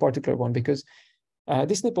 That's a very particular one, because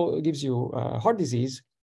this SNP gives you heart disease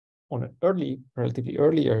on an relatively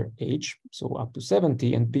earlier age, so up to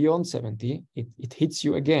 70, and beyond 70, it hits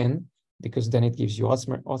you again, because then it gives you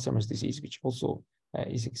Alzheimer's disease, which also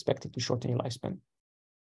is expected to shorten your lifespan.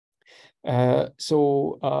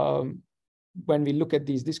 When we look at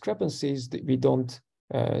these discrepancies, we don't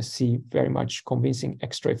see very much convincing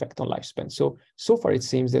extra effect on lifespan. So far, it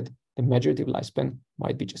seems that the majority of lifespan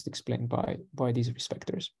might be just explained by these risk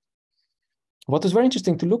factors. What is very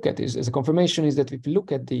interesting to look at is, as a confirmation, is that if you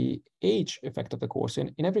look at the age effect of the cohort, so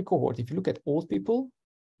in every cohort, if you look at old people,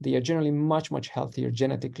 they are generally much, much healthier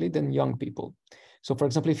genetically than young people. So for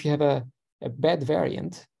example, if you have a bad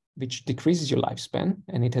variant, which decreases your lifespan,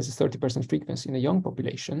 and it has a 30% frequency in a young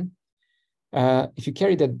population, if you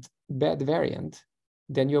carry that bad variant,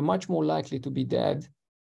 then you're much more likely to be dead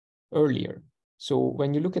earlier. So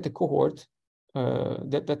when you look at the cohort,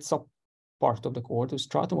 that sub-part of the cohort, the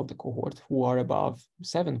stratum of the cohort, who are above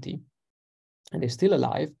 70, and they're still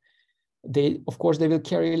alive, of course, they will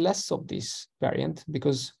carry less of this variant,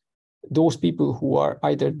 because those people who are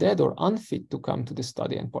either dead or unfit to come to the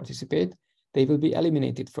study and participate, they will be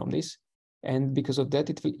eliminated from this. And because of that,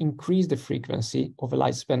 it will increase the frequency of a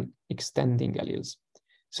lifespan extending alleles.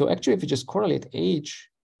 So actually, if we just correlate age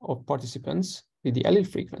of participants with the allele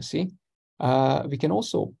frequency, we can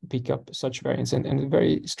also pick up such variants. And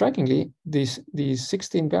very strikingly, these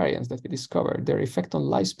 16 variants that we discovered, their effect on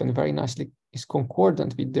lifespan very nicely is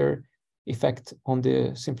concordant with their effect on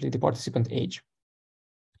simply the participant age.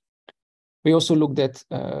 We also looked at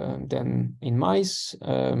then in mice,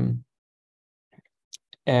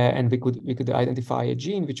 and we could identify a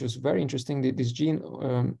gene which was very interesting. This gene,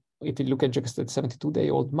 if you look at just at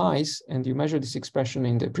 72-day-old mice and you measure this expression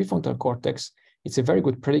in the prefrontal cortex, it's a very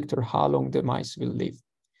good predictor how long the mice will live.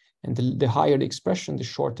 And the higher the expression, the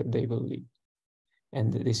shorter they will live.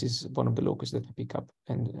 And this is one of the locus that we pick up.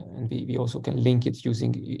 And we also can link it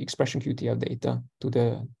using expression QTL data to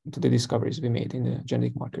the discoveries we made in the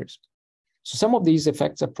genetic markers. So some of these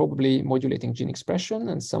effects are probably modulating gene expression,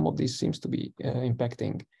 and some of these seems to be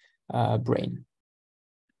impacting brain.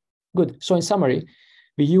 Good. So in summary,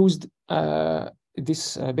 we used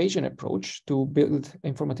this Bayesian approach to build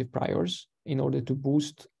informative priors in order to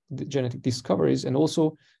boost the genetic discoveries. And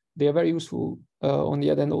also they are very useful on the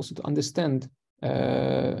other hand also to understand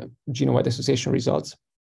genome-wide association results.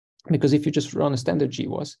 Because if you just run a standard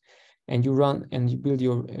GWAS and you build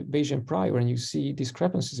your Bayesian prior and you see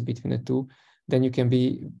discrepancies between the two, then you can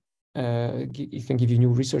be, it can give you new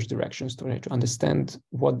research directions to understand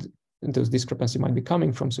what those discrepancies might be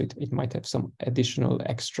coming from. So it might have some additional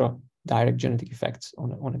extra direct genetic effects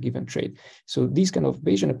on a given trait. So these kind of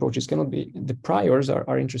Bayesian approaches cannot be, the priors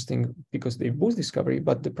are interesting because they boost discovery,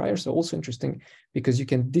 but the priors are also interesting because you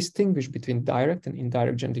can distinguish between direct and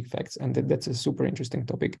indirect genetic effects. And that's a super interesting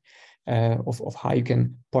topic of how you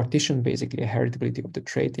can partition basically a heritability of the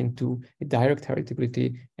trait into a direct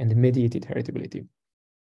heritability and a mediated heritability.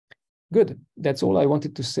 Good, that's all I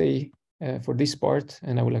wanted to say for this part,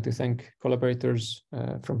 and I would like to thank collaborators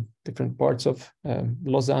from different parts of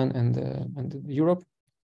Lausanne and Europe.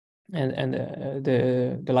 And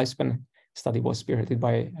the lifespan study was spearheaded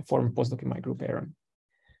by a former postdoc in my group, Aaron.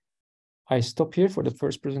 I stop here for the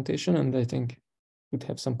first presentation, and I think we'd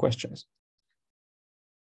have some questions.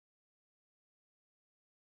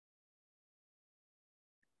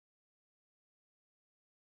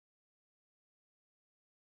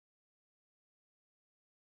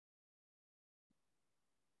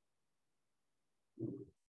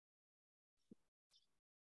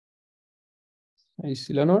 I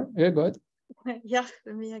see Leonor. Yeah, go ahead. Yeah,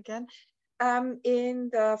 me again.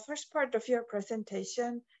 In the first part of your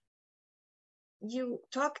presentation, you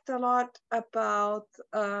talked a lot about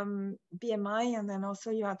BMI, and then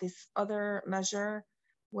also you have this other measure,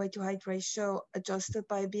 weight to height ratio adjusted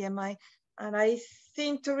by BMI. And I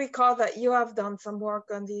seem to recall that you have done some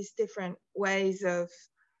work on these different ways of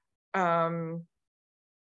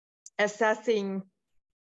assessing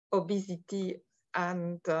obesity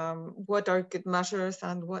and what are good measures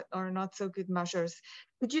and what are not so good measures.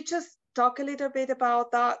 Could you just talk a little bit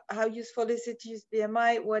about that? How useful is it to use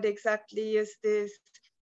BMI? What exactly is this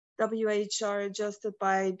WHR adjusted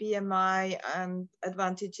by BMI, and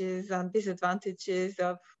advantages and disadvantages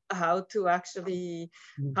of how to actually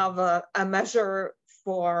have a measure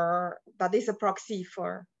for that is a proxy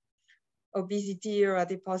for obesity or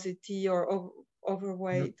adiposity or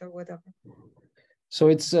overweight or whatever? So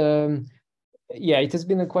it's yeah, it has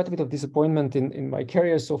been quite a bit of disappointment in my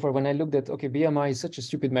career so far when I looked at, okay, BMI is such a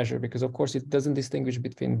stupid measure because of course it doesn't distinguish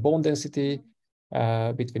between bone density,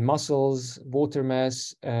 between muscles, water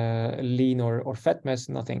mass, lean or fat mass,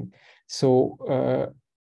 nothing. So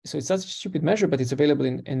so it's such a stupid measure, but it's available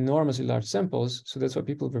in enormously large samples. So that's why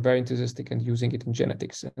people were very enthusiastic and using it in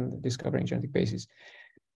genetics and discovering genetic bases.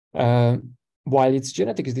 While its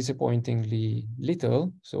genetic is disappointingly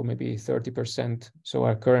little, so maybe 30%, so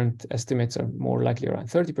our current estimates are more likely around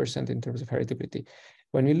 30% in terms of heritability.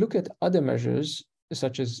 When we look at other measures,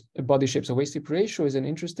 such as body shapes or waist-hip ratio is an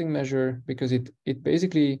interesting measure because it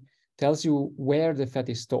basically tells you where the fat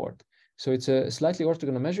is stored. So it's a slightly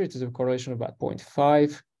orthogonal measure. It is a correlation of about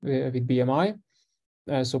 0.5 with BMI.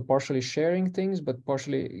 So partially sharing things, but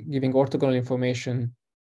partially giving orthogonal information.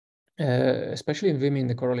 Especially in women,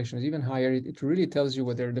 the correlation is even higher. It really tells you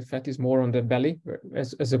whether the fat is more on the belly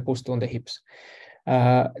as opposed to on the hips.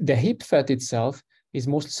 The hip fat itself is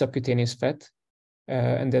mostly subcutaneous fat,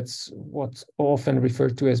 and that's what's often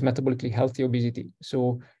referred to as metabolically healthy obesity.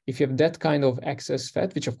 So if you have that kind of excess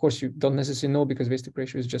fat, which of course you don't necessarily know because waist-hip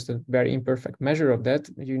ratio is just a very imperfect measure of that,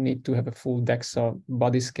 you need to have a full DEXA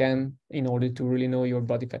body scan in order to really know your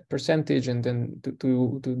body fat percentage and then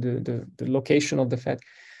to the location of the fat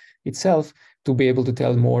itself to be able to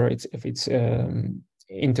tell more if it's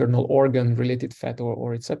internal organ related fat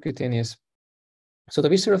or it's subcutaneous. So the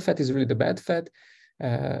visceral fat is really the bad fat,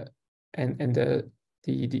 and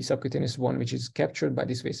the subcutaneous one, which is captured by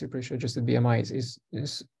this waist-hip ratio adjusted BMI,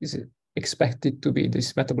 is expected to be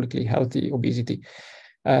this metabolically healthy obesity.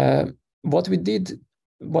 What we did,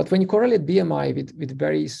 when you correlate BMI with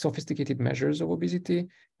very sophisticated measures of obesity,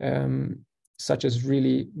 such as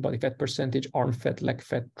really body fat percentage, arm fat, leg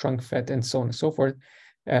fat, trunk fat, and so on and so forth,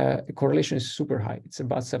 the correlation is super high. It's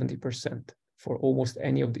about 70% for almost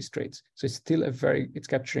any of these traits. So it's still it's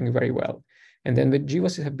capturing very well. And then the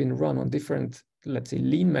GWAS have been run on different, let's say,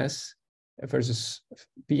 lean mass versus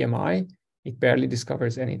BMI. It barely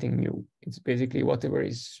discovers anything new. It's basically whatever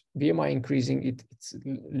is BMI increasing, it's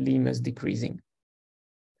lean mass decreasing,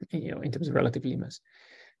 in terms of relative lean mass.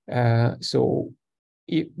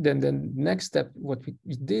 Then the next step, what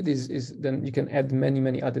we did is then you can add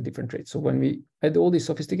many other different traits. So when we add all these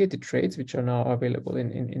sophisticated traits, which are now available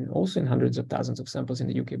also in hundreds of thousands of samples in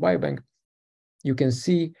the UK Biobank, you can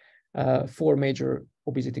see 4 major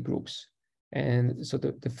obesity groups. And so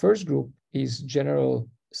the first group is general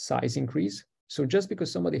size increase. So just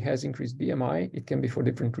because somebody has increased BMI, it can be for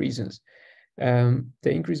different reasons. The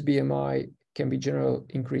increased BMI can be general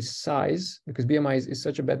increased size, because BMI is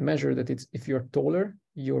such a bad measure that it's, if you're taller,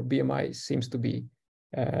 your BMI seems to be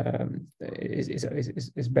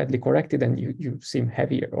is badly corrected, and you seem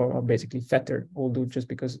heavier or basically fatter, although just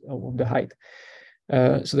because of the height.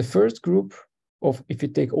 So the first group of, if you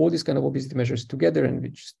take all these kind of obesity measures together and we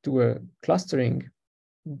just do a clustering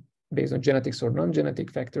based on genetics or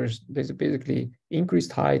non-genetic factors, there's basically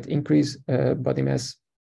increased height, increased body mass,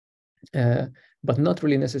 but not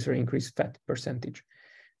really necessarily increased fat percentage.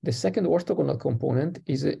 The second orthogonal component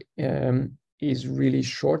is really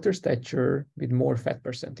shorter stature with more fat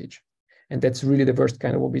percentage. And that's really the worst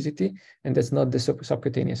kind of obesity, and that's not the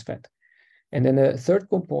subcutaneous fat. And then the third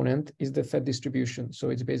component is the fat distribution. So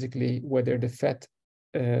it's basically whether the fat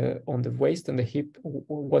on the waist and the hip,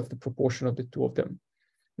 what's the proportion of the two of them.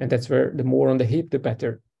 And that's where the more on the hip, the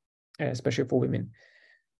better, especially for women.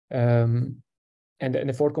 And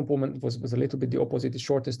the fourth component was a little bit the opposite, the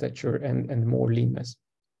shorter stature and more lean mass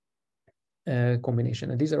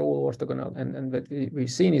combination. And these are all orthogonal. And what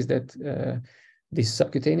we've seen is that this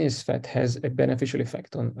subcutaneous fat has a beneficial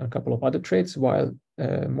effect on a couple of other traits, while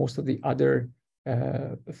most of the other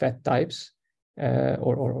fat types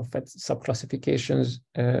or fat subclassifications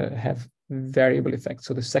have variable effects.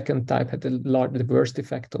 So the second type had the worst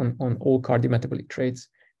effect on all cardiometabolic traits.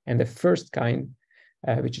 And the first kind,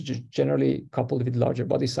 which is generally coupled with larger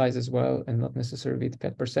body size as well, and not necessarily with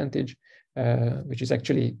fat percentage, which is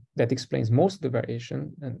actually, that explains most of the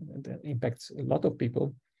variation and that impacts a lot of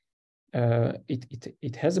people.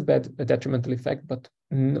 It has a detrimental effect, but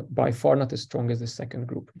by far not as strong as the second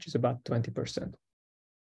group, which is about 20%.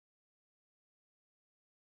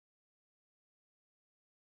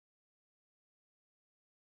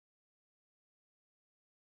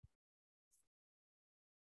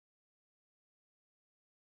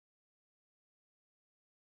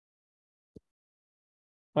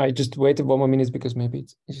 I just waited 1 more minute because maybe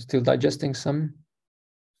it's still digesting some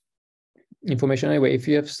information. Anyway, if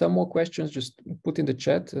you have some more questions, just put in the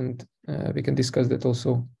chat and we can discuss that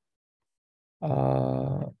also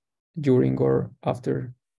during or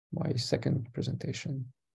after my second presentation.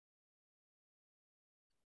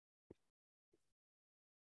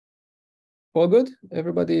 All good?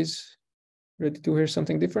 Everybody's ready to hear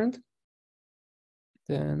something different?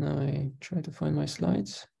 Then I try to find my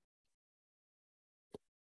slides.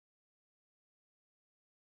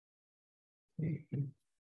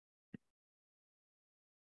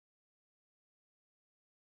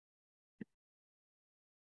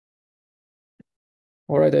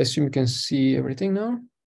 All right, I assume you can see everything now.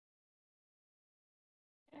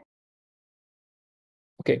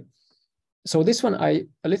 Okay, so this one I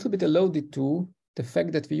a little bit alluded to the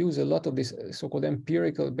fact that we use a lot of this so-called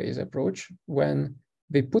empirical based approach when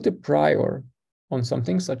we put a prior on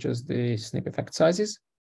something such as the SNP effect sizes,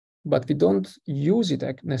 but we don't use it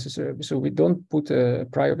necessarily. So we don't put a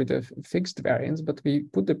prior with a fixed variance, but we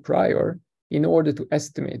put the prior in order to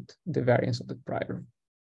estimate the variance of the prior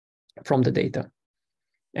from the data.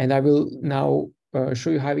 And I will now show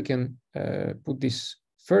you how we can put this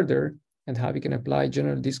further and how we can apply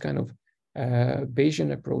generally this kind of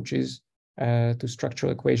Bayesian approaches to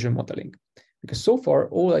structural equation modeling. Because so far,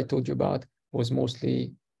 all I told you about was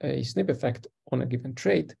mostly a SNP effect on a given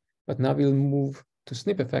trait, but now we'll move to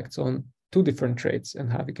SNP effects on two different traits and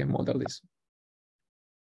how we can model this.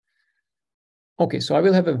 Okay, so I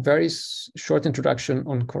will have a very short introduction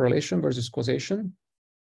on correlation versus causation.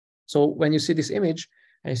 So when you see this image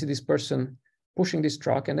and you see this person pushing this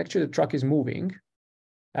truck, and actually the truck is moving,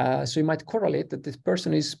 so you might correlate that this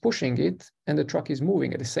person is pushing it and the truck is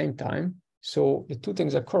moving at the same time. So the two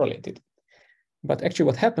things are correlated. But actually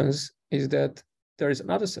what happens is that there is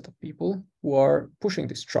another set of people who are pushing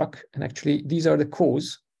this truck, and actually these are the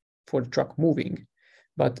cause for the truck moving.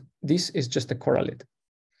 But this is just a correlate.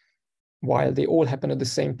 While they all happen at the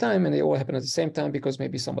same time, and they all happen at the same time because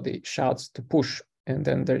maybe somebody shouts to push, and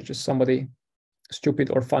then there's just somebody stupid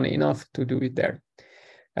or funny enough to do it there.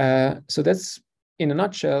 So that's, in a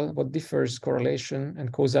nutshell, what differs correlation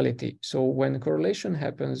and causality. So when correlation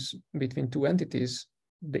happens between two entities,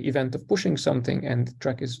 the event of pushing something and the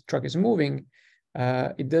truck is moving,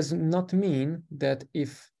 it does not mean that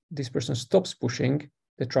if this person stops pushing,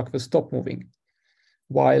 the truck will stop moving.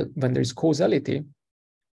 While when there's causality,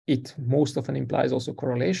 it most often implies also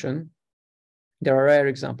correlation. There are rare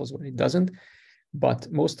examples where it doesn't,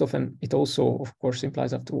 but most often it also, of course,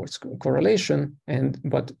 implies afterwards correlation.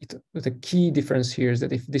 But the key difference here is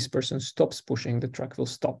that if this person stops pushing, the truck will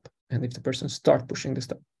stop. And if the person starts pushing,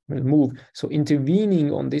 will move. So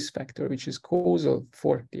intervening on this factor, which is causal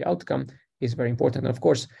for the outcome, is very important. And of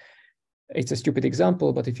course, it's a stupid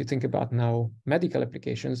example, but if you think about now medical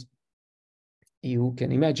applications, you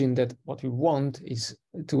can imagine that what we want is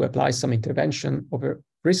to apply some intervention of a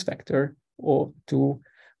risk factor or to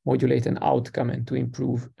modulate an outcome and to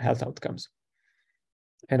improve health outcomes.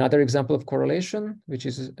 Another example of correlation, which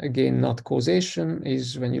is again not causation,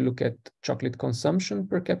 is when you look at chocolate consumption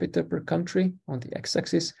per capita per country on the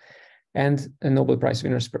x-axis and a Nobel Prize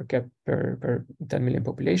winners per 10 million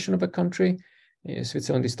population of a country.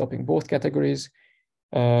 Switzerland is topping both categories.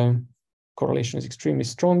 Correlation is extremely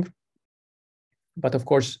strong. But of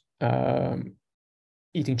course,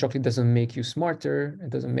 eating chocolate doesn't make you smarter. It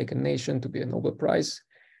doesn't make a nation to be a Nobel Prize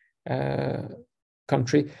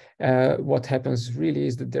country. What happens really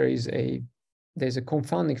is that there's a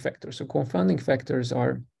confounding factor. So confounding factors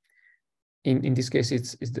are, in this case,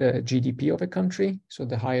 it's the GDP of a country. So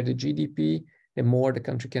the higher the GDP, the more the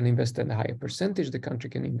country can invest, and the higher percentage the country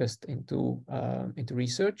can invest into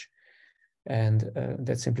research. And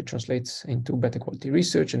that simply translates into better quality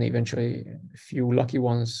research, and eventually a few lucky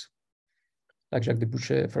ones, like Jacques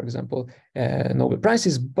Debouchet, for example, Nobel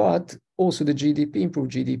Prizes. But also the GDP,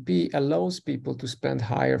 improved GDP, allows people to spend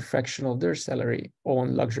higher fraction of their salary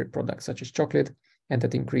on luxury products such as chocolate, and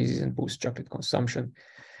that increases and boosts chocolate consumption.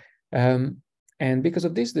 And because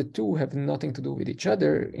of this, the two have nothing to do with each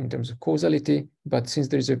other in terms of causality, but since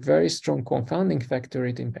there's a very strong confounding factor,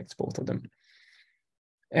 it impacts both of them.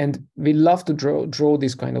 And we love to draw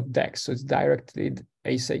this kind of DAX. So it's directly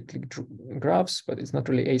acyclic graphs, but it's not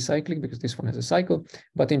really acyclic because this one has a cycle.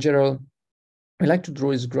 But in general, I like to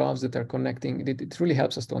draw these graphs that are connecting. It really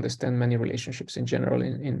helps us to understand many relationships in general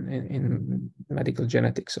in medical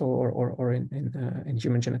genetics or in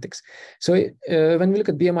human genetics. So when we look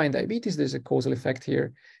at BMI and diabetes, there's a causal effect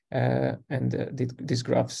here. These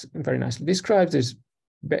graphs very nicely described. There's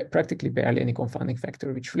practically barely any confounding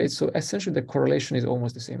factor which relates. So essentially the correlation is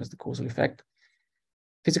almost the same as the causal effect.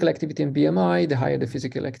 Physical activity and BMI, the higher the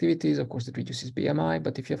physical activities, of course, it reduces BMI.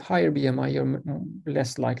 But if you have higher BMI, you're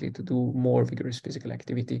less likely to do more vigorous physical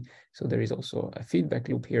activity. So there is also a feedback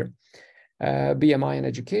loop here. BMI and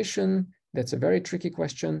education, that's a very tricky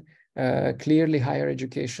question. Clearly higher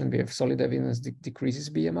education, we have solid evidence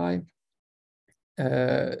decreases BMI.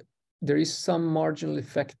 There is some marginal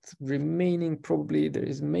effect remaining, probably. There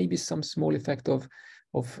is maybe some small effect of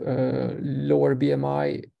lower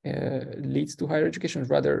BMI leads to higher education,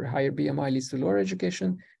 rather higher BMI leads to lower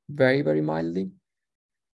education, very, very mildly.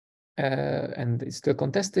 And it's still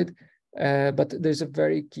contested, but there's a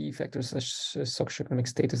very key factor such as socioeconomic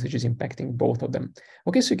status, which is impacting both of them.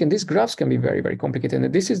 Okay, so these graphs can be very, very complicated.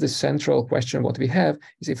 And this is the central question. What we have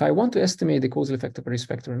is, if I want to estimate the causal effect of a risk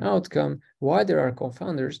factor and outcome, why there are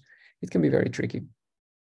confounders, it can be very tricky.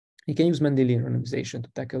 You can use Mendelian randomization to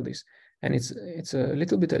tackle this. And it's a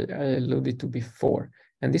little bit alluded to before.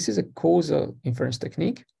 And this is a causal inference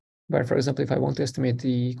technique, where, for example, if I want to estimate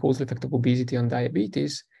the causal effect of obesity on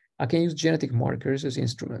diabetes, I can use genetic markers as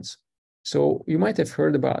instruments. So you might have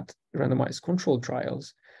heard about randomized controlled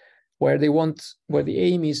trials, where the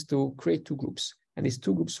aim is to create two groups. And these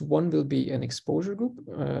two groups, one will be an exposure group,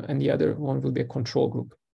 and the other one will be a control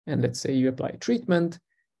group. And let's say you apply treatment,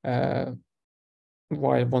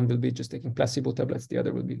 while one will be just taking placebo tablets, the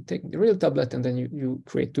other will be taking the real tablet, and then you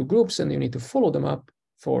create two groups, and you need to follow them up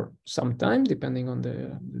for some time, depending on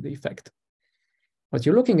the effect, what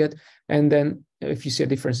you're looking at. And then if you see a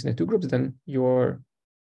difference in the two groups, then you're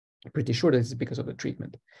pretty sure that it's because of the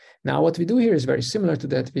treatment. Now, what we do here is very similar to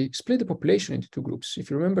that. We split the population into two groups. If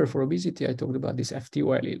you remember, for obesity, I talked about this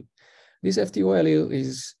FTO allele. This FTO allele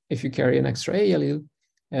is, if you carry an extra A allele,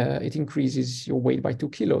 it increases your weight by 2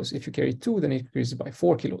 kilos. If you carry 2, then it increases by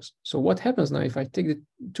 4 kilos. So what happens now if I take the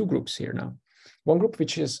two groups here now? One group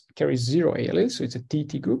which carries 0 A allele, so it's a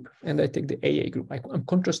TT group, and I take the AA group. I'm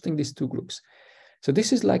contrasting these two groups. So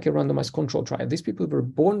this is like a randomized control trial. These people were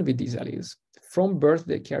born with these alleles. From birth,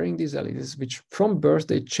 they're carrying these alleles, which from birth,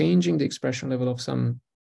 they're changing the expression level of some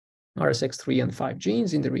RSX3 and 5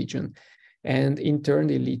 genes in the region. And in turn,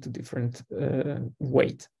 they lead to different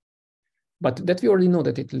weight. But that we already know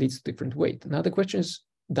that it leads to different weight. Now the question is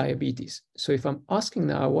diabetes. So if I'm asking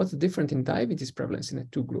now what's different in diabetes prevalence in the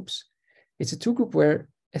two groups, it's a two group where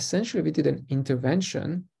essentially we did an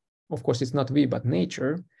intervention. Of course, it's not we, but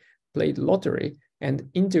nature played lottery and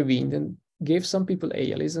intervened and gave some people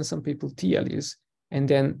A alleles and some people T alleles. And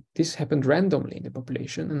then this happened randomly in the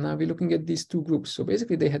population. And now we're looking at these two groups. So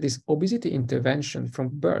basically they had this obesity intervention from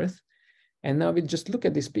birth. And now we just look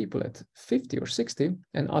at these people at 50 or 60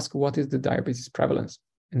 and ask what is the diabetes prevalence.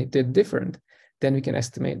 And if they're different, then we can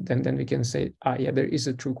estimate, then we can say, yeah, there is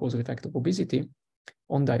a true causal effect of obesity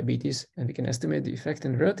on diabetes, and we can estimate the effect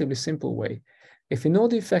in a relatively simple way. If we know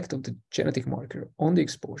the effect of the genetic marker on the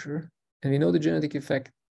exposure, and we know the genetic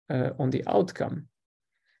effect on the outcome,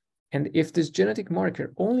 and if this genetic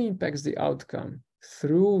marker only impacts the outcome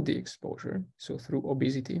through the exposure, so through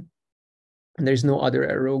obesity, and there's no other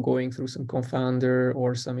arrow going through some confounder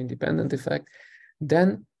or some independent effect,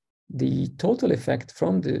 then the total effect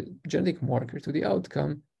from the genetic marker to the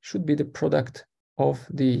outcome should be the product of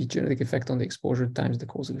the genetic effect on the exposure times the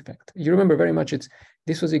causal effect. You remember very much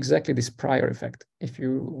this was exactly this prior effect, if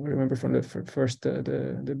you remember from the first,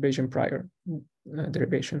 the Bayesian prior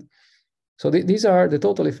derivation. So these are the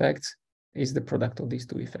total effects is the product of these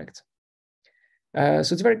two effects. So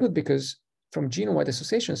it's very good because from genome-wide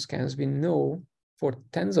association scans, we know for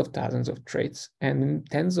tens of thousands of traits and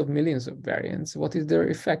tens of millions of variants, what is their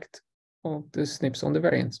effect of the SNPs on the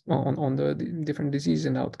variants, on the different disease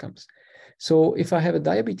and outcomes. So if I have a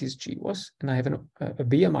diabetes GWAS and I have a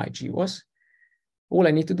BMI GWAS, all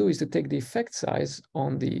I need to do is to take the effect size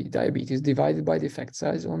on the diabetes divided by the effect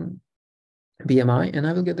size on BMI, and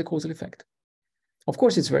I will get the causal effect. Of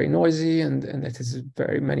course, it's very noisy, and that has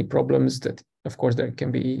very many problems that, of course, there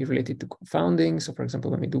can be related to confounding. So, for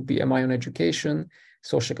example, when we do BMI on education,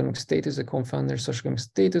 socioeconomic status, a confounder, socioeconomic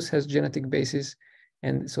status has genetic basis,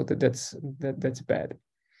 and so that's bad.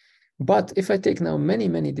 But if I take now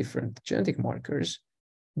many different genetic markers,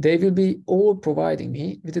 they will be all providing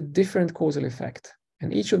me with a different causal effect.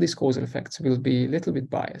 And each of these causal effects will be a little bit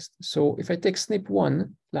biased. So if I take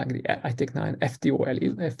SNP1, like I take now an FTO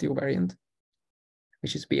allele, FTO variant,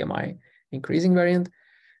 which is BMI increasing variant,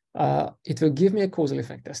 it will give me a causal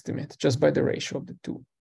effect estimate just by the ratio of the two,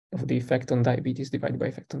 of the effect on diabetes divided by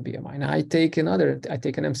effect on BMI. Now I take an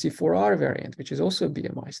MC4R variant, which is also a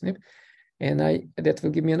BMI SNP, and that will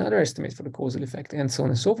give me another estimate for the causal effect, and so on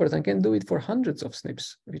and so forth. I can do it for hundreds of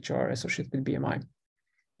SNPs which are associated with BMI.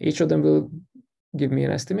 Each of them will give me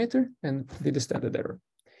an estimator and with the standard error.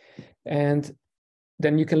 And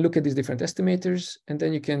then you can look at these different estimators, and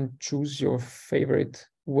then you can choose your favorite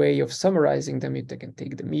way of summarizing them. You can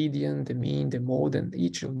take the median, the mean, the mode, and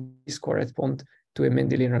each of these correspond to a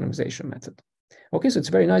Mendelian randomization method. Okay, so it's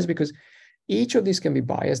very nice because each of these can be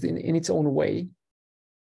biased in its own way,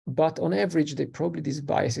 but on average, these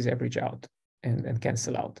biases average out and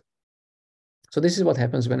cancel out. So this is what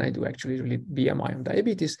happens when I do actually really BMI on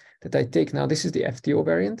diabetes, that I take now, this is the FTO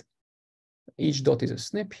variant. Each dot is a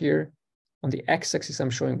SNP here. On the x-axis, I'm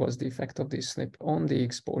showing what's the effect of this SNP on the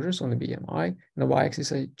exposures, on the BMI. On the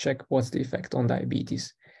y-axis, I check what's the effect on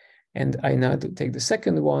diabetes. And I now take the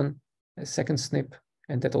second one, a second SNP,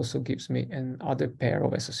 and that also gives me another pair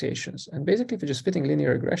of associations. And basically, if you're just fitting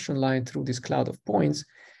linear regression line through this cloud of points,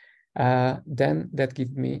 then that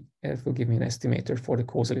will give me an estimator for the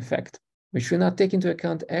causal effect, which will not take into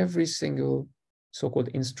account every single so-called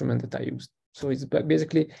instrument that I used. So it's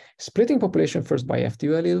basically splitting population first by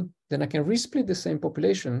FTO allele, then I can resplit the same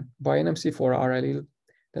population by an MC4R allele,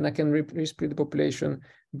 then I can resplit the population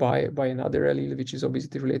by another allele, which is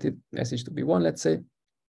obesity related, SH2B1, let's say,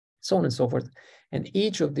 so on and so forth. And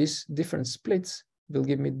each of these different splits will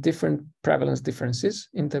give me different prevalence differences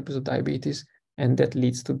in terms of diabetes, and that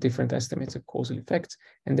leads to different estimates of causal effects.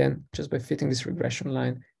 And then just by fitting this regression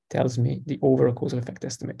line tells me the overall causal effect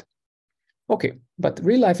estimate. Okay, but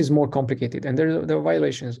real life is more complicated, and there are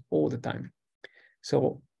violations all the time.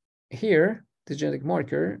 So here, the genetic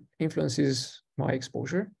marker influences my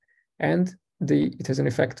exposure, and it has an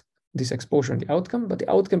effect, this exposure on the outcome, but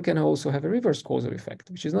the outcome can also have a reverse causal effect,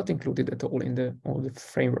 which is not included at all in the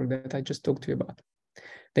framework that I just talked to you about.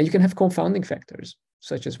 Then you can have confounding factors,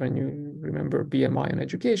 such as when you remember BMI on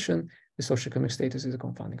education, the socioeconomic status is a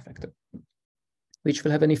confounding factor, which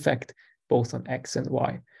will have an effect both on X and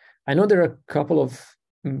Y. I know there are a couple of,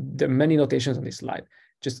 there are many notations on this slide.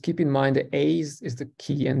 Just keep in mind that A is the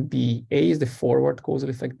key and B. A is the forward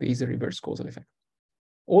causal effect, B is the reverse causal effect.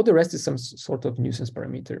 All the rest is some sort of nuisance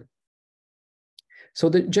parameter. So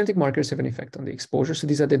the genetic markers have an effect on the exposure. So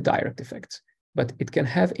these are the direct effects, but it can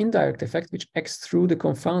have indirect effect, which acts through the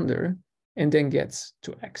confounder and then gets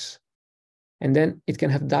to X. And then it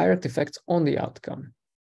can have direct effects on the outcome.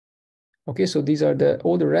 Okay, so these are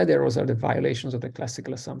all the red arrows are the violations of the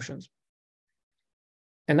classical assumptions.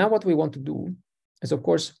 And now what we want to do is, of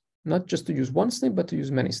course, not just to use one SNP, but to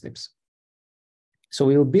use many SNPs. So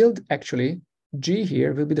we'll build actually, G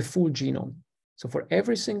here will be the full genome. So for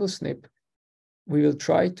every single SNP, we will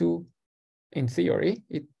try to, in theory,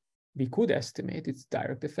 we could estimate its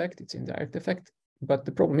direct effect, its indirect effect, but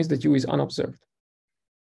the problem is that U is unobserved.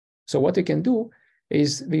 So what we can do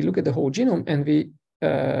is we look at the whole genome and we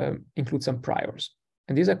include some priors.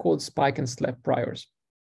 And these are called spike and slab priors.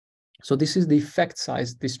 So this is the effect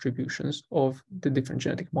size distributions of the different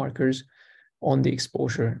genetic markers on the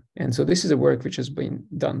exposure. And so this is a work which has been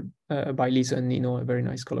done by Lisa and Nino, a very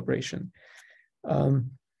nice collaboration.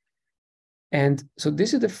 And so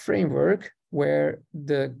this is the framework where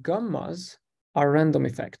the gammas are random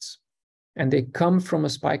effects, and they come from a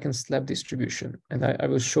spike and slab distribution. And I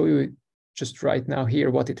will show you just right now here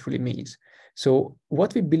what it really means. So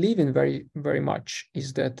what we believe in very, very much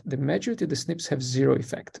is that the majority of the SNPs have zero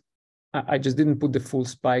effect. I just didn't put the full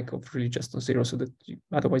spike of really just on zero so that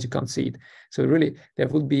otherwise you can't see it. So really there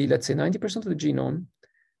would be, let's say 90% of the genome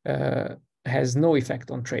has no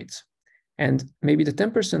effect on traits. And maybe the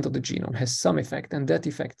 10% of the genome has some effect, and that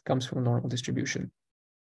effect comes from normal distribution.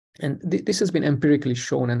 And this has been empirically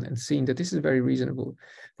shown and seen that this is very reasonable.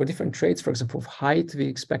 For different traits, for example, of height, we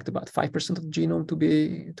expect about 5% of the genome to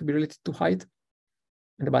be related to height,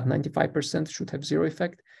 and about 95% should have zero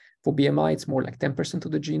effect. For BMI, it's more like 10%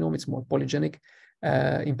 of the genome. It's more polygenic,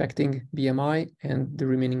 impacting BMI, and the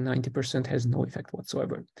remaining 90% has no effect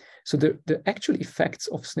whatsoever. So the actual effects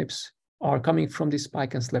of SNPs are coming from this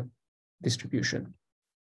spike and slab distribution.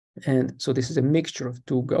 And so this is a mixture of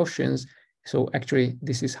two Gaussians. So actually,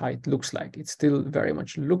 this is how it looks like. It still very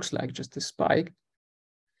much looks like just a spike,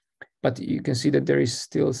 but you can see that there is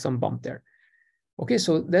still some bump there. Okay,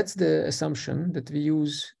 so that's the assumption that we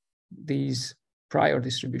use these prior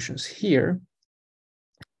distributions here.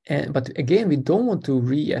 But again, we don't want to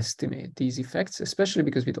re-estimate these effects, especially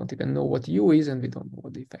because we don't even know what U is, and we don't know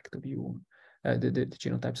what the effect of U, the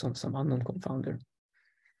genotypes on some unknown confounder.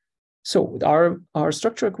 So our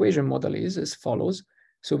structural equation model is as follows.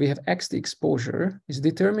 So we have X, the exposure, is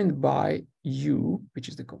determined by U, which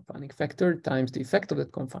is the confounding factor, times the effect of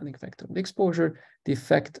that confounding factor on the exposure, the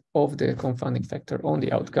effect of the confounding factor on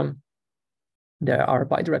the outcome. There are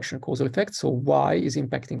bidirectional causal effects. So Y is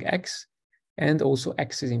impacting X, and also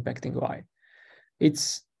X is impacting Y.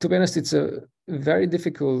 To be honest, it's a very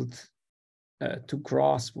difficult to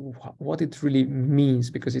grasp what it really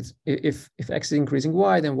means, because it's if X is increasing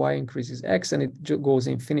Y, then Y increases X, and it goes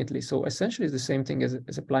infinitely. So essentially it's the same thing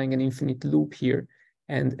as applying an infinite loop here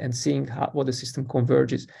and seeing what the system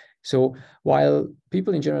converges. So while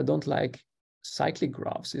people in general don't like cyclic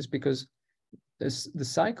graphs, is because the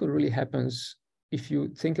cycle really happens if you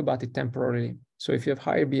think about it temporarily. So if you have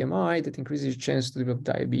higher BMI, that increases your chance to develop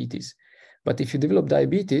diabetes. But if you develop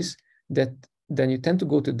diabetes, then you tend to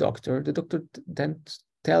go to the doctor. The doctor then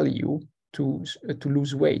tell you to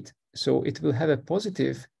lose weight. So it will have a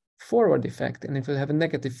positive forward effect, and it will have a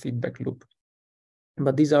negative feedback loop.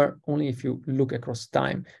 But these are only if you look across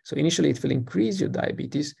time. So initially it will increase your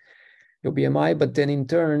diabetes, your BMI, but then in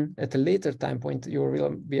turn, at a later time point, your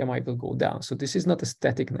real BMI will go down. So this is not a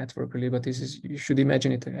static network really, but you should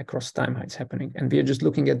imagine it across time how it's happening. And we are just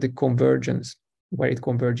looking at the convergence, where it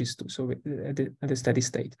converges to, so at the steady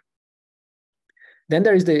state. Then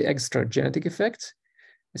there is the extra genetic effects.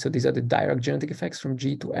 So these are the direct genetic effects from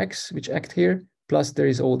G to X, which act here. Plus there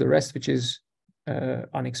is all the rest, which is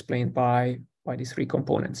unexplained by these three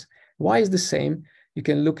components. Y is the same. You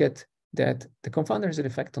can look at that the confounder has an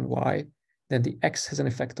effect on Y, then the X has an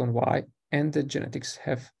effect on Y, and the genetics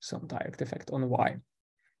have some direct effect on Y.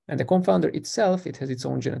 And the confounder itself, it has its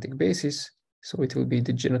own genetic basis. So it will be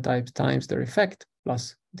the genotype times their effect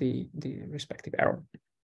plus the respective error.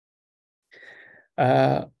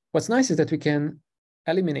 What's nice is that we can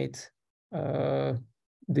eliminate the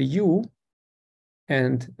U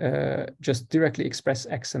and just directly express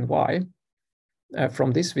X and Y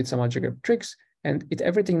from this with some algebraic tricks. And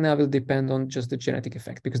everything now will depend on just the genetic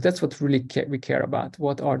effect, because that's what really we care about.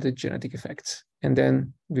 What are the genetic effects? And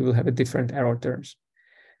then we will have a different error terms.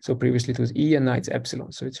 So previously it was E, and now it's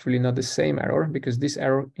epsilon. So it's really not the same error, because this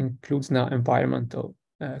error includes now environmental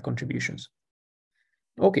contributions.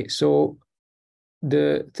 Okay, so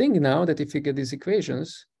the thing now that if you get these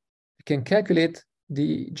equations, you can calculate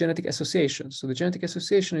the genetic association. So the genetic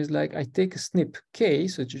association is like, I take a SNP K,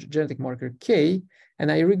 so it's a genetic marker K,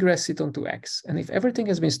 and I regress it onto X. And if everything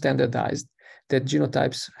has been standardized, that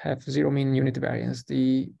genotypes have zero mean unit variance,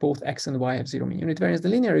 both X and Y have zero mean unit variance, the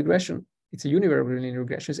linear regression, it's a univariable linear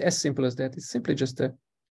regression, is as simple as that. It's simply just a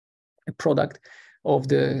product of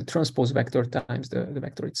the transpose vector times the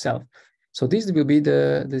vector itself. So this will be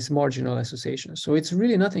this marginal association. So it's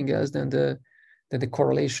really nothing else than the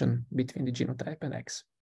correlation between the genotype and X.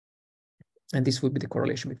 And this would be the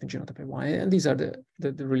correlation between genotype and Y. And these are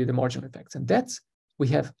really the marginal effects. And that's we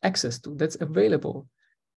have access to. That's available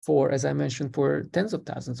for, as I mentioned, for tens of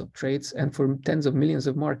thousands of traits and for tens of millions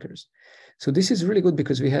of markers. So this is really good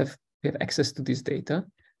because we have access to this data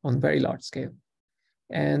on very large scale.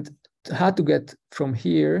 And how to get from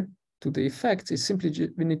here to the effects is simply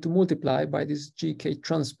we need to multiply by this GK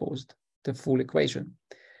transposed, the full equation.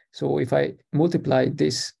 So if I multiply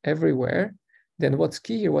this everywhere, then what's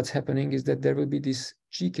key here, what's happening is that there will be this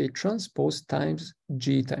GK transpose times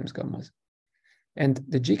G times gammas. And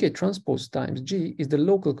the GK transpose times G is the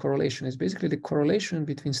local correlation. It's basically the correlation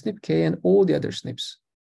between SNP K and all the other SNPs.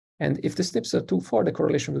 And if the SNPs are too far, the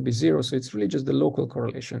correlation will be 0. So it's really just the local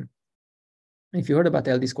correlation. If you heard about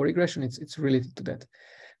LD score regression, it's related to that.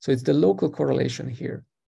 So it's the local correlation here.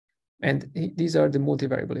 And these are the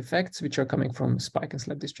multivariable effects, which are coming from spike and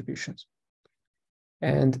slab distributions.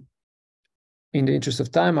 And in the interest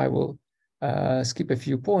of time, I will skip a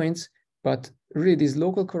few points, but really this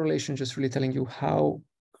local correlation just really telling you how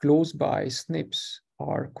close by SNPs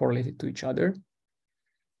are correlated to each other.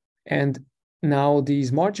 And now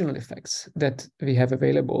these marginal effects that we have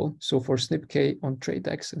available, so for SNP K on trait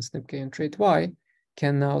X and SNP K on trait Y,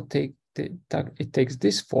 can now it takes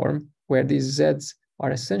this form where these Zs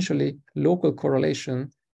are essentially local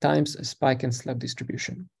correlation times a spike and slab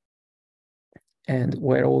distribution. And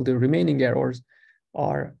where all the remaining errors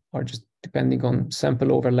are just depending on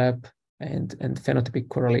sample overlap and phenotypic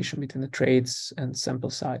correlation between the traits and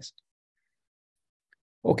sample size.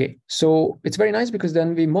 Okay, so it's very nice because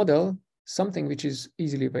then we model something which is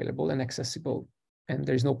easily available and accessible, and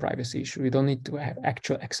there is no privacy issue. We don't need to have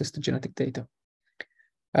actual access to genetic data.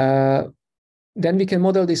 Then we can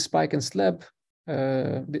model this spike and slab.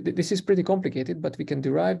 This is pretty complicated, but we can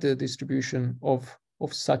derive the distribution of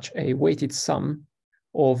such a weighted sum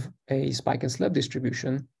of a spike and slab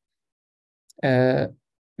distribution.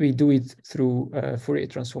 We do it through Fourier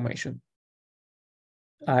transformation.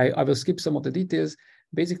 I will skip some of the details.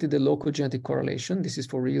 Basically, the local genetic correlation, this is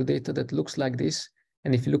for real data that looks like this.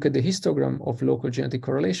 And if you look at the histogram of local genetic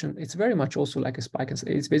correlation, it's very much also like a spike and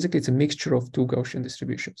slab. It's a mixture of two Gaussian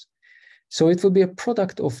distributions. So it will be a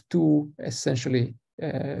product of two, essentially.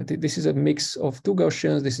 This is a mix of two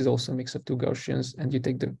Gaussians. This is also a mix of two Gaussians. And you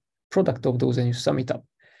take the product of those and you sum it up.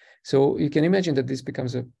 So you can imagine that this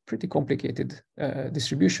becomes a pretty complicated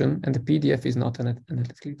distribution, and the PDF is not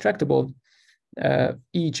analytically tractable.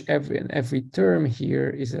 Every term here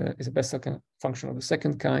is a Bessel function of the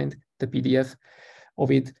second kind, the PDF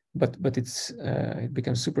of it, but it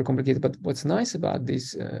becomes super complicated. But what's nice about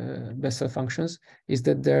these Bessel functions is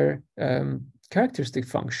that their characteristic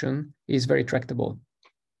function is very tractable.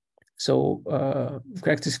 So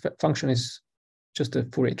characteristic function is just a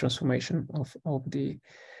Fourier transformation of the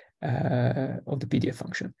PDF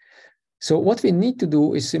function. So what we need to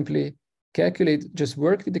do is simply just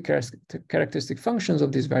work with the characteristic functions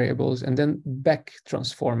of these variables and then back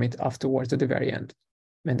transform it afterwards at the very end.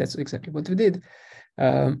 And that's exactly what we did.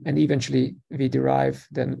 And eventually we derive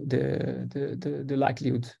then the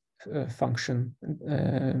likelihood function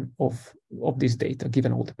of this data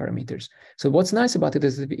given all the parameters. So what's nice about it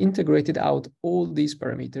is that we integrated out all these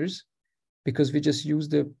parameters because we just use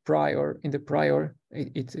the prior. In the prior,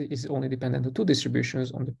 it is only dependent on two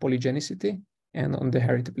distributions, on the polygenicity and on the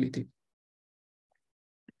heritability.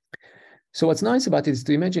 So what's nice about it is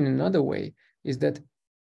to imagine in another way is that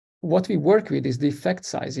what we work with is the effect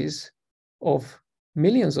sizes of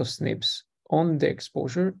millions of SNPs on the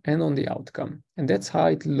exposure and on the outcome. And that's how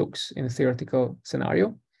it looks in a theoretical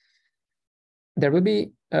scenario. There will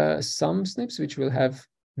be some SNPs which will have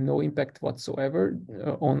no impact whatsoever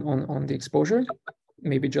on the exposure,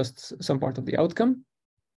 maybe just some part of the outcome.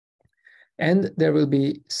 And there will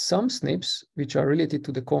be some SNPs which are related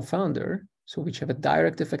to the confounder, so which have a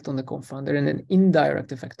direct effect on the confounder and an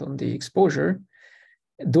indirect effect on the exposure.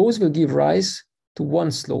 Those will give rise to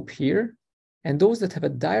one slope here. And those that have a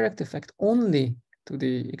direct effect only to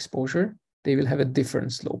the exposure, they will have a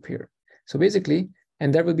different slope here. So basically,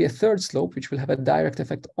 and there will be a third slope, which will have a direct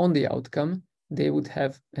effect on the outcome. They would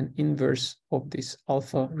have an inverse of this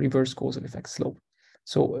alpha reverse causal effect slope.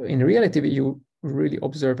 So in reality, you really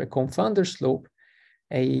observe a confounder slope,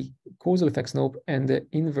 a causal effect slope, and the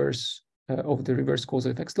inverse of the reverse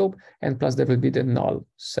causal effect slope. And plus there will be the null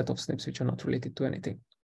set of SNPs, which are not related to anything.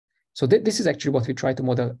 So this is actually what we try to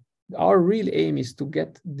model. Our real aim is to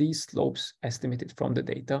get these slopes estimated from the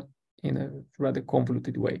data in a rather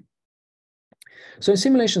convoluted way. So in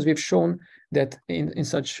simulations, we've shown that in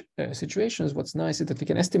such situations, what's nice is that we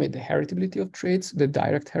can estimate the heritability of traits, the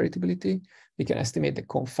direct heritability. We can estimate the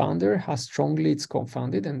confounder, how strongly it's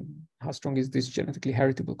confounded and how strong is this genetically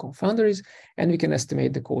heritable confounder is, and we can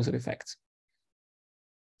estimate the causal effects.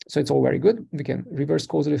 So it's all very good. We can reverse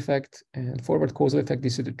causal effect and forward causal effect.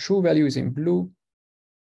 This is the true values in blue.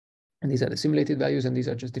 And these are the simulated values, and these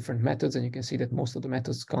are just different methods. And you can see that most of the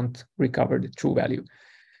methods can't recover the true value.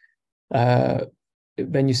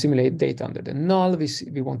 when you simulate data under the null,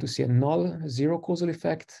 we want to see a null, zero causal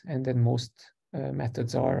effect, and then most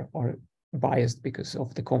methods are biased because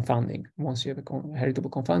of the confounding. Once you have a heritable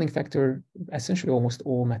confounding factor, essentially almost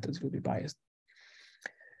all methods will be biased.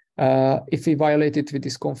 If we violate it with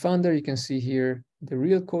this confounder, you can see here the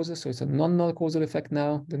real causes. So it's a non-null causal effect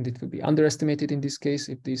now. Then it will be underestimated in this case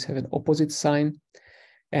if these have an opposite sign.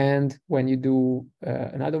 And when you do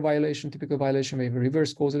another violation, typical violation, we have a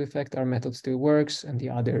reverse causal effect, our method still works, and the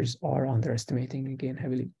others are underestimating again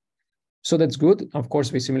heavily. So that's good. Of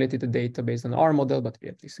course, we simulated the data based on our model, but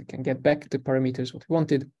at least we can get back the parameters what we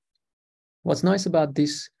wanted. What's nice about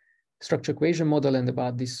this structure equation model and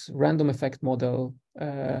about this random effect model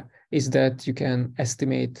is that you can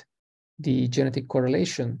estimate the genetic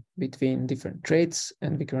correlation between different traits,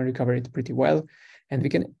 and we can recover it pretty well. And we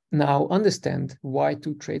can now understand why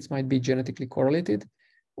two traits might be genetically correlated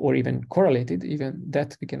or even correlated, even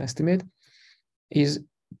that we can estimate, is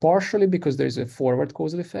partially because there's a forward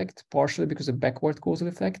causal effect, partially because of a backward causal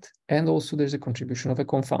effect, and also there's a contribution of a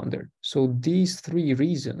confounder. So these three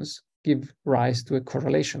reasons give rise to a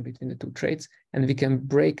correlation between the two traits, and we can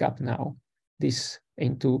break up now this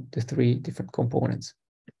into the three different components.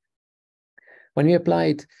 When we apply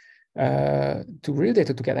it to real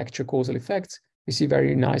data to get actual causal effects, we see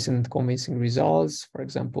very nice and convincing results. For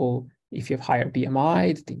example, if you have higher BMI,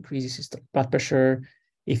 it increases systolic blood pressure.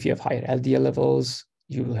 If you have higher LDL levels,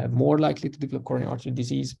 you will have more likely to develop coronary artery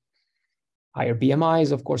disease. Higher BMI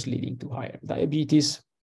is, of course, leading to higher diabetes.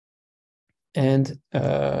 And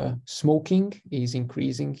smoking is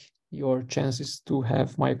increasing your chances to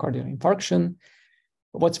have myocardial infarction.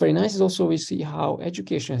 What's very nice is also we see how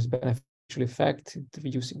education has beneficial effect,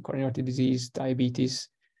 reducing coronary artery disease, diabetes.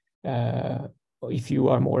 If you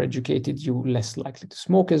are more educated, you're less likely to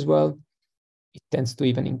smoke as well. It tends to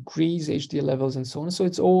even increase HDL levels and so on. So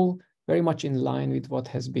it's all very much in line with what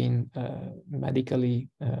has been medically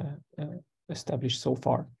established so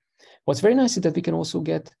far. What's very nice is that we can also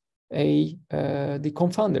get the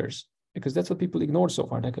confounders, because that's what people ignore so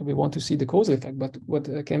far. Like, we want to see the causal effect, but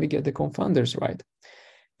what can we get the confounders right?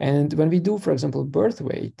 And when we do, for example, birth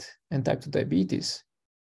weight and type 2 diabetes,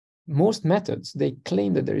 most methods, they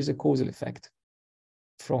claim that there is a causal effect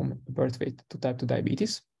from birth weight to type 2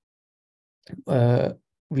 diabetes.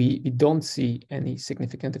 We don't see any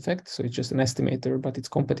significant effect, so it's just an estimator, but it's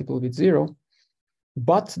compatible with zero.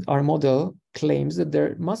 But our model claims that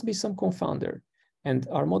there must be some confounder, and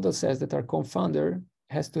our model says that our confounder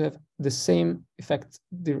has to have the same effect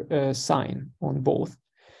sign on both.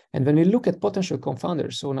 And when we look at potential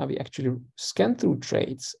confounders, so now we actually scan through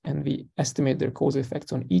traits and we estimate their causal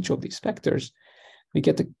effects on each of these factors, we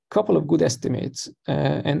get a couple of good estimates.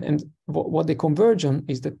 And what they converge on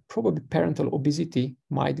is that probably parental obesity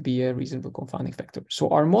might be a reasonable confounding factor. So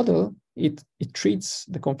our model, it treats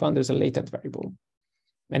the confounder as a latent variable,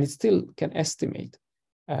 and it still can estimate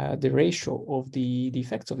the ratio of the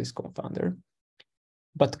effects of this confounder,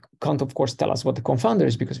 but can't, of course, tell us what the confounder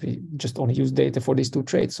is because we just only use data for these two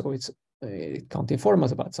traits. So it can't inform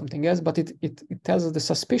us about something else, but it tells us the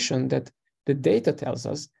suspicion that the data tells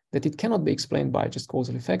us that it cannot be explained by just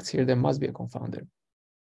causal effects here. There must be a confounder.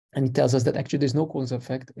 And it tells us that actually there's no causal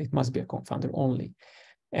effect. It must be a confounder only.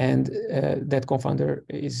 And that confounder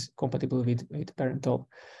is compatible with parental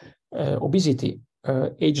obesity.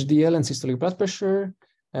 HDL and systolic blood pressure.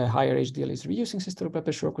 Higher HDL is reducing systolic blood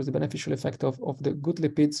pressure because the beneficial effect of the good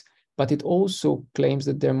lipids, but it also claims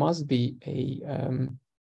that there must be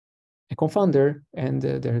a confounder, and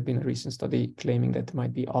there had been a recent study claiming that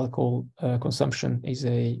might be alcohol consumption is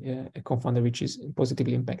a confounder which is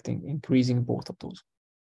positively impacting, increasing both of those.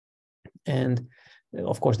 And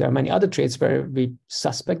of course, there are many other traits where we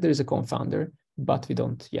suspect there is a confounder, but we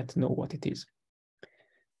don't yet know what it is.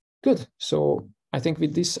 Good. So I think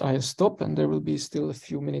with this, I'll stop, and there will be still a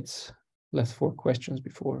few minutes left for questions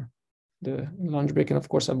before the lunch break. And of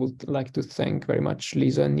course, I would like to thank very much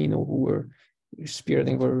Lisa and Nino, who were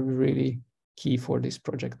spearheading, were really key for this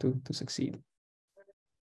project to succeed.